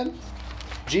 Amen?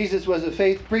 Jesus was a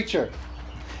faith preacher.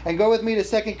 And go with me to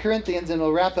 2 Corinthians, and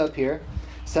we'll wrap up here.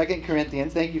 2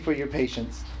 Corinthians, thank you for your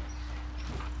patience.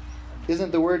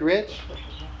 Isn't the word rich?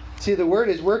 See, the word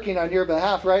is working on your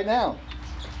behalf right now.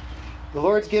 The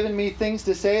Lord's given me things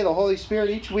to say, the Holy Spirit,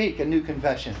 each week, a new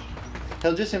confession.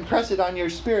 He'll just impress it on your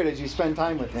spirit as you spend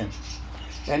time with Him.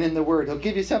 And in the Word, He'll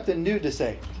give you something new to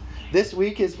say. This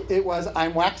week it was,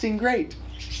 I'm waxing great.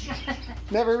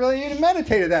 Never really even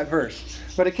meditated that verse.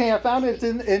 But I found it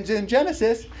in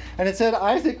Genesis, and it said,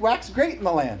 Isaac waxed great in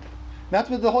the land. And that's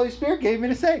what the Holy Spirit gave me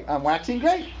to say. I'm waxing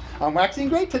great. I'm waxing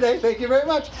great today. Thank you very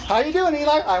much. How you doing,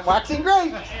 Eli? I'm waxing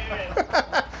great.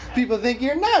 People think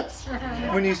you're nuts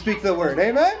when you speak the word.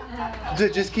 Amen?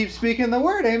 Just keep speaking the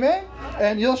word. Amen?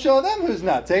 And you'll show them who's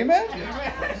nuts. Amen?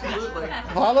 Absolutely.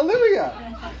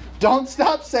 Hallelujah. Don't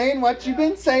stop saying what you've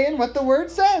been saying, what the word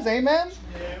says. Amen?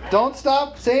 Don't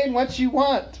stop saying what you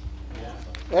want.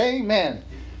 Amen.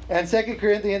 And 2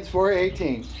 Corinthians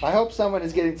 4:18. I hope someone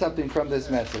is getting something from this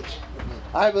message.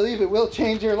 I believe it will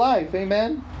change your life.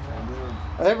 Amen?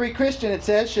 Every Christian, it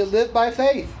says, should live by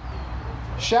faith.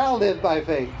 Shall live by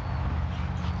faith.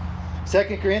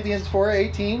 2 Corinthians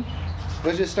 4:18.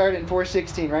 Let's just start in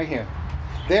 4:16 right here.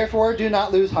 Therefore, do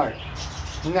not lose heart.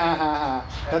 Nah,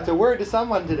 that's a word to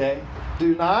someone today.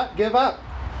 Do not give up.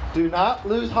 Do not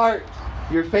lose heart.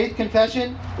 Your faith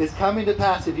confession is coming to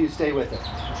pass if you stay with it.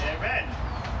 Amen.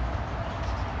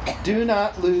 Do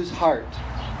not lose heart.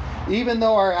 Even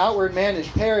though our outward man is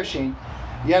perishing,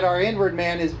 yet our inward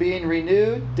man is being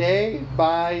renewed day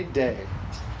by day.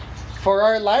 For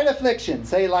our light affliction,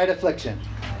 say light affliction.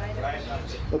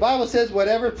 The Bible says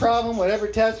whatever problem, whatever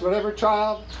test, whatever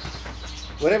trial,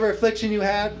 whatever affliction you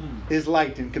had is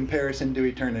light in comparison to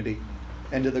eternity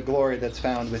and to the glory that's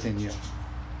found within you.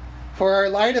 For our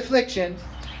light affliction,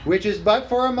 which is but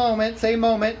for a moment, say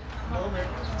moment,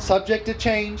 subject to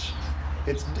change.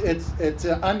 It's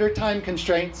under time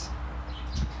constraints,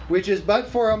 which is but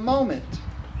for a moment,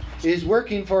 is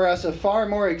working for us a far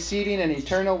more exceeding and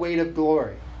eternal weight of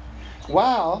glory.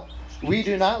 While we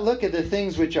do not look at the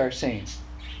things which are seen.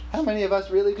 How many of us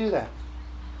really do that?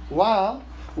 While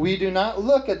we do not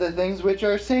look at the things which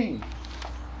are seen.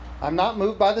 I'm not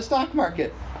moved by the stock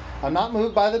market. I'm not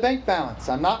moved by the bank balance.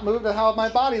 I'm not moved by how my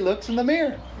body looks in the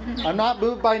mirror. I'm not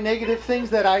moved by negative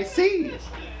things that I see.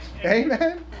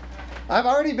 Amen? I've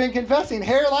already been confessing,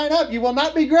 hairline up, you will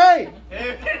not be gray.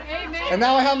 Amen. And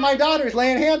now I have my daughters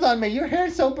laying hands on me. Your hair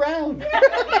is so brown.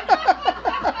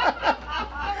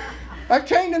 I've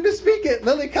trained them to speak it.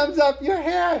 Lily comes up, your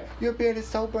beard is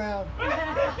so brown.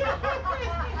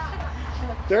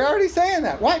 They're already saying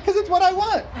that. Why? Because it's what I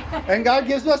want. And God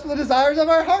gives us the desires of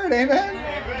our heart. Amen?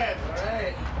 Amen.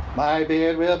 Right. My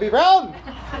beard will be brown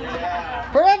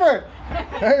forever.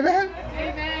 Amen?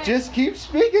 Amen. Just keep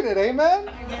speaking it. Amen?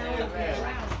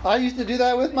 I used to do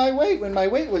that with my weight when my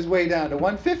weight was way down to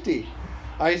 150.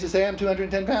 I used to say I'm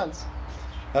 210 pounds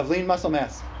of lean muscle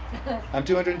mass. I'm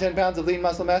 210 pounds of lean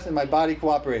muscle mass, and my body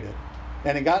cooperated.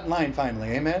 And it got in line finally.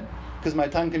 Amen? Because my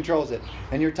tongue controls it.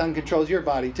 And your tongue controls your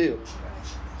body too.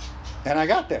 And I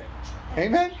got there.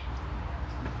 Amen?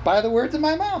 By the words of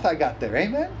my mouth, I got there.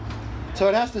 Amen? So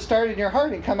it has to start in your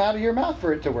heart and come out of your mouth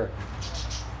for it to work.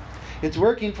 It's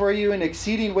working for you an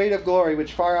exceeding weight of glory,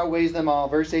 which far outweighs them all.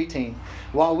 Verse 18.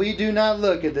 While we do not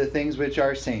look at the things which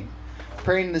are seen.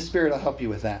 Praying in the Spirit will help you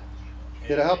with that.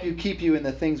 It'll help you keep you in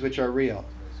the things which are real,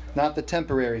 not the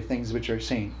temporary things which are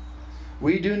seen.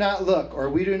 We do not look, or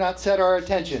we do not set our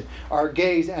attention, our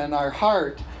gaze, and our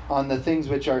heart on the things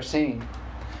which are seen,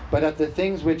 but at the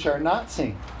things which are not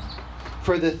seen.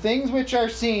 For the things which are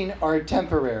seen are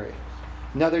temporary.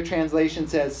 Another translation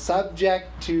says,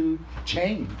 subject to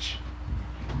change.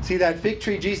 See, that fig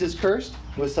tree Jesus cursed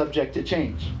was subject to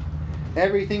change.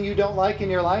 Everything you don't like in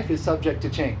your life is subject to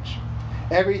change.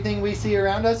 Everything we see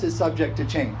around us is subject to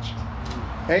change.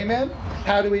 Amen?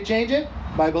 How do we change it?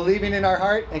 By believing in our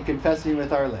heart and confessing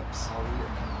with our lips.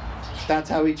 That's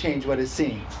how we change what is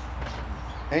seen.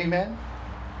 Amen?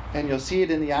 And you'll see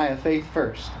it in the eye of faith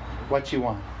first, what you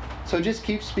want. So just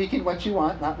keep speaking what you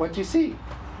want, not what you see.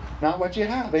 Not what you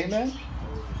have. Amen?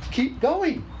 Keep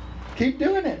going. Keep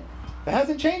doing it. It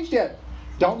hasn't changed yet.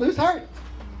 Don't lose heart.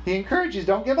 He encourages,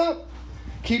 don't give up.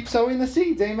 Keep sowing the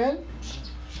seeds. Amen?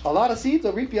 A lot of seeds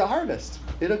will reap you a harvest.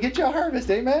 It'll get you a harvest.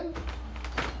 Amen?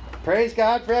 Praise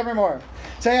God forevermore.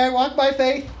 Say, I walk by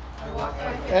faith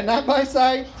and not by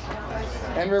sight.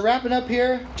 And we're wrapping up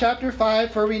here, chapter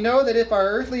 5. For we know that if our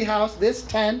earthly house, this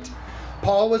tent,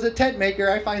 Paul was a tent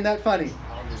maker. I find that funny.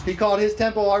 He called his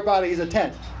temple, our bodies, a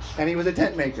tent. And he was a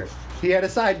tent maker. He had a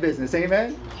side business.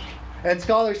 Amen? And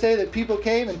scholars say that people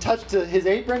came and touched his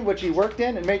apron, which he worked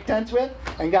in and made tents with,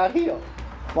 and got healed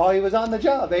while he was on the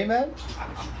job. Amen?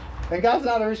 And God's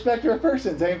not a respecter of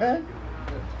persons. Amen?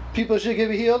 People should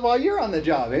get healed while you're on the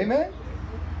job. Amen?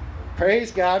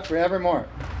 Praise God forevermore.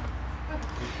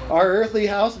 Our earthly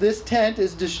house, this tent,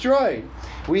 is destroyed.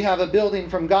 We have a building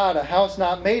from God, a house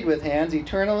not made with hands,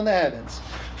 eternal in the heavens.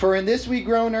 For in this we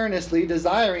groan earnestly,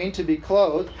 desiring to be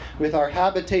clothed with our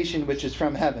habitation which is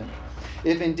from heaven.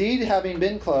 If indeed, having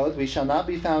been clothed, we shall not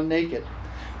be found naked.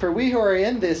 For we who are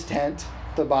in this tent,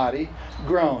 the body,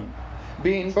 groan,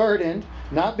 being burdened,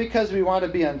 not because we want to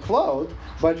be unclothed,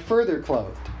 but further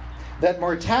clothed, that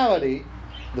mortality,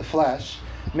 the flesh,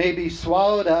 may be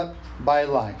swallowed up by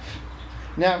life.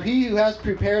 Now he who has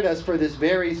prepared us for this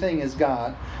very thing is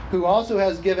God, who also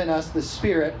has given us the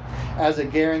Spirit as a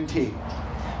guarantee.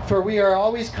 For we are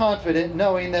always confident,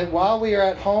 knowing that while we are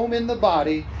at home in the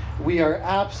body, we are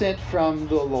absent from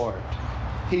the Lord.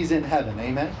 He's in heaven.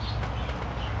 Amen?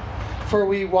 For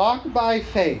we walk by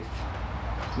faith,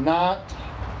 not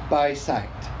by sight.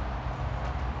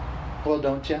 Well,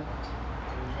 don't you?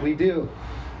 We do.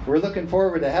 We're looking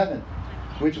forward to heaven,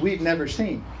 which we've never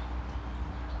seen.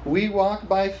 We walk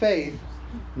by faith,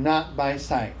 not by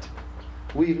sight.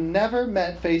 We've never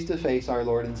met face to face our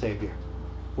Lord and Savior.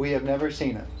 We have never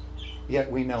seen Him,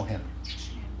 yet we know Him,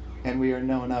 and we are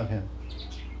known of Him.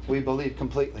 We believe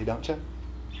completely, don't you?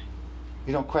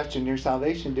 You don't question your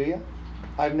salvation, do you?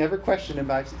 I've never questioned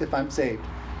if I'm saved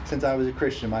since I was a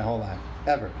Christian my whole life.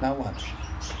 Ever. Not once.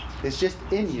 It's just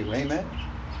in you. Amen?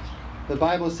 The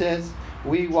Bible says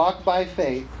we walk by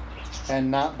faith and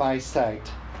not by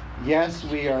sight. Yes,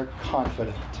 we are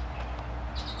confident.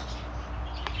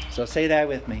 So say that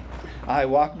with me. I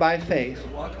walk by faith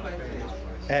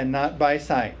and not by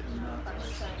sight.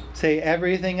 Say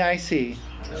everything I see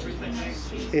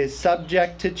is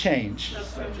subject to change,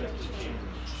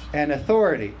 and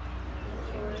authority,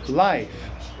 life,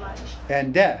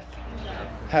 and death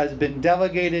has been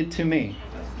delegated to me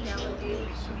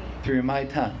through my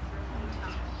tongue.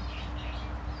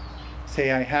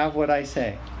 Say, I have what I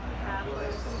say.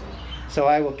 So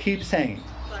I will keep saying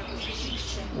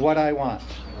what I want,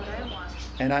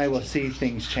 and I will see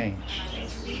things change.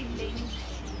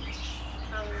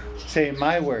 Say,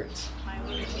 my words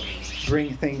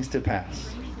bring things to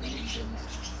pass.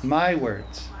 My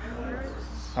words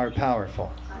are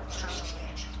powerful.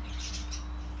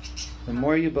 The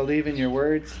more you believe in your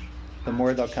words, the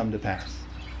more they'll come to pass.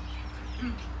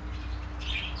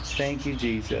 Thank you,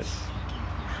 Jesus.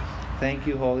 Thank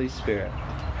you, Holy Spirit.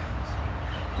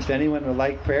 If anyone would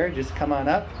like prayer, just come on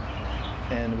up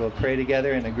and we'll pray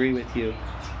together and agree with you.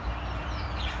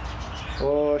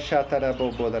 Oh,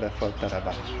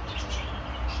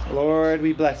 Lord,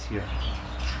 we bless you.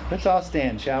 Let's all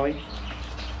stand, shall we?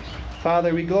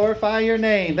 Father, we glorify your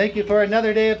name. Thank you for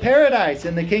another day of paradise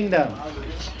in the kingdom.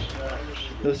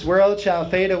 This world shall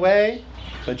fade away,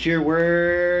 but your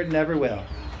word never will.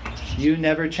 You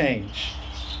never change.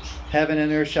 Heaven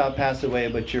and earth shall pass away,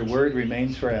 but your word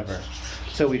remains forever.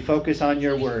 So we focus on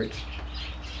your word,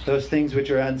 those things which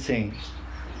are unseen,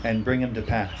 and bring them to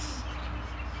pass.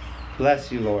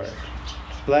 Bless you, Lord.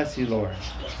 Bless you, Lord.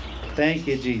 Thank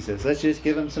you, Jesus. Let's just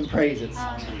give him some praises.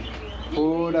 He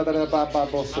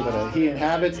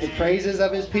inhabits the praises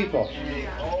of his people.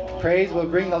 Praise will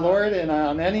bring the Lord in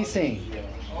on any scene.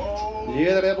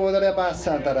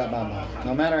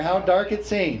 No matter how dark it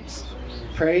seems,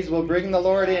 praise will bring the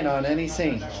Lord in on any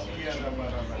scene.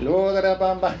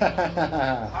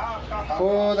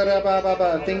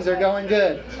 Things are going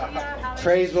good.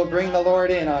 Praise will bring the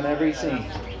Lord in on every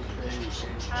scene.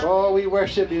 Oh, we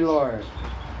worship you, Lord.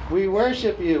 We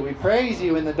worship you. We praise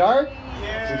you in the dark.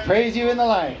 We praise you in the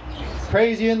light.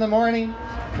 Praise you in the morning.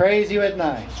 Praise you at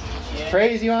night.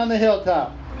 Praise you on the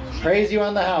hilltop. Praise you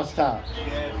on the housetop.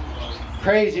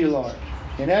 Praise you, Lord,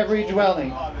 in every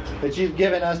dwelling that you've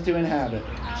given us to inhabit.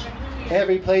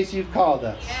 Every place you've called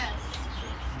us.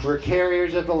 We're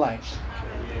carriers of the light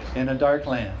in a dark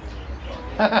land.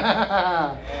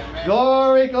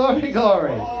 Glory, glory,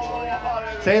 glory.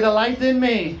 Say, the light's in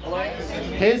me,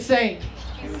 his saint,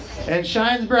 and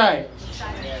shines bright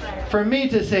for me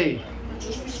to see,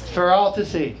 for all to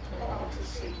see.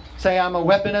 Say, I'm a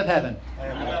weapon of heaven.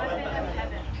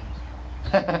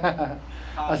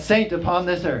 A saint upon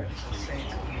this earth.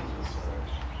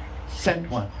 Sent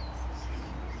one.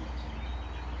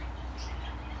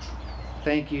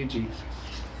 Thank you, Jesus.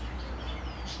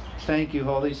 Thank you,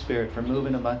 Holy Spirit, for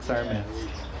moving amongst our midst.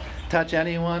 Touch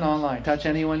anyone online. Touch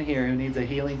anyone here who needs a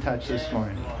healing touch this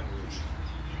morning.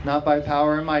 Not by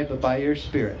power or might, but by your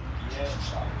Spirit,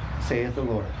 saith the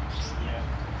Lord.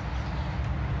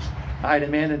 I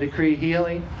demand and decree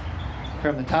healing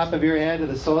from the top of your head to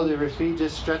the soles of your feet.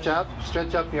 Just stretch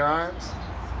up your arms.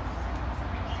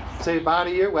 Say,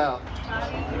 body, you're well.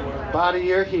 Body,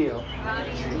 you're healed.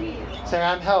 Say,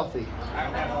 I'm healthy.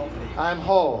 I'm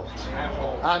whole.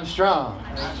 I'm strong.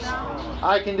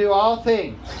 I can do all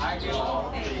things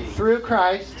through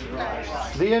Christ,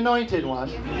 the Anointed One,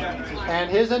 and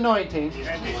His anointing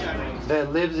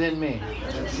that lives in me.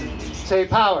 Say,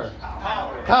 power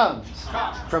comes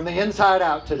from the inside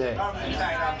out today.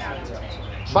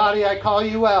 Body, I call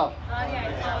you well.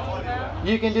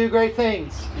 You can do great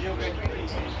things.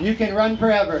 You can run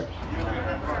forever.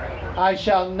 I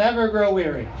shall never grow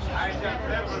weary.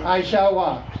 I shall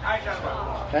walk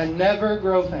and never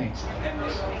grow faint.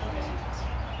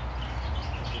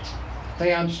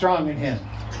 Say, I'm strong in Him,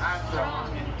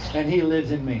 and He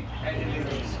lives in me.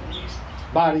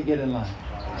 Body, get in line.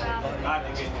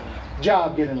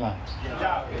 Job, get in line.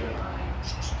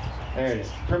 There it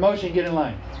is. Promotion, get in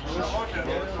line.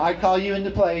 I call you into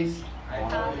place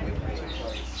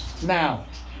now.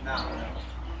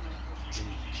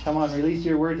 Come on, release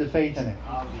your words of faith in it.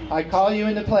 I call you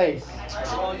into place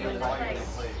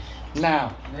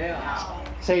now.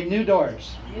 Say, new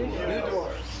doors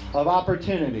of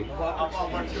opportunity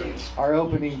are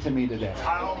opening to me today.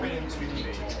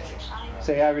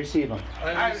 Say, I receive them.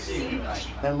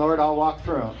 And Lord, I'll walk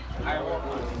through them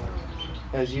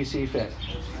as you see fit.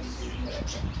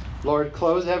 Lord,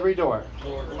 close every door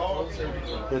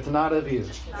that's not of you.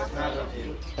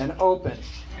 And open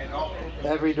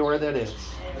every door that is.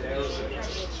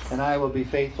 And I will be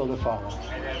faithful to follow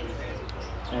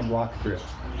and walk through.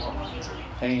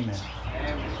 Amen.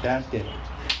 That's it.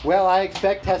 Well, I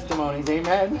expect testimonies.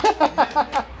 Amen.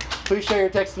 Please share your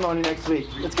testimony next week.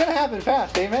 It's going to happen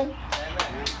fast. Amen.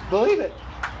 Believe it.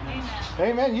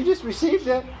 Amen. You just received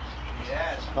it.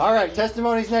 All right.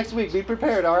 Testimonies next week. Be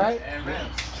prepared. All right. Amen.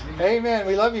 Amen.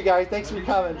 We love you guys. Thanks for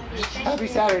coming. Happy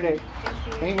Saturday.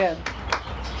 Amen.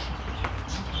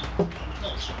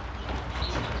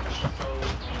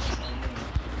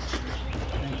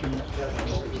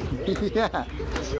 Yeah.